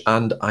so much,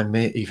 and I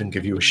may even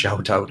give you a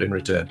shout out in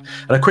return.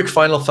 And a quick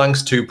final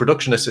thanks to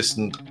production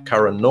assistant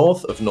Karen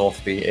North of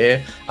North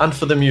BA, and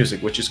for the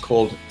music, which is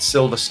called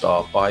Silver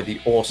Star by the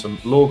awesome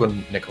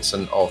Logan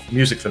Nicholson of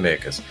Music for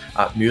Makers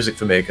at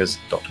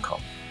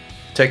musicformakers.com.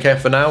 take care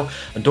for now,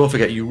 and don't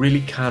forget, you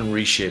really can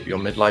reshape your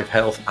midlife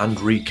health and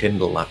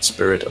rekindle that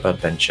spirit of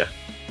adventure.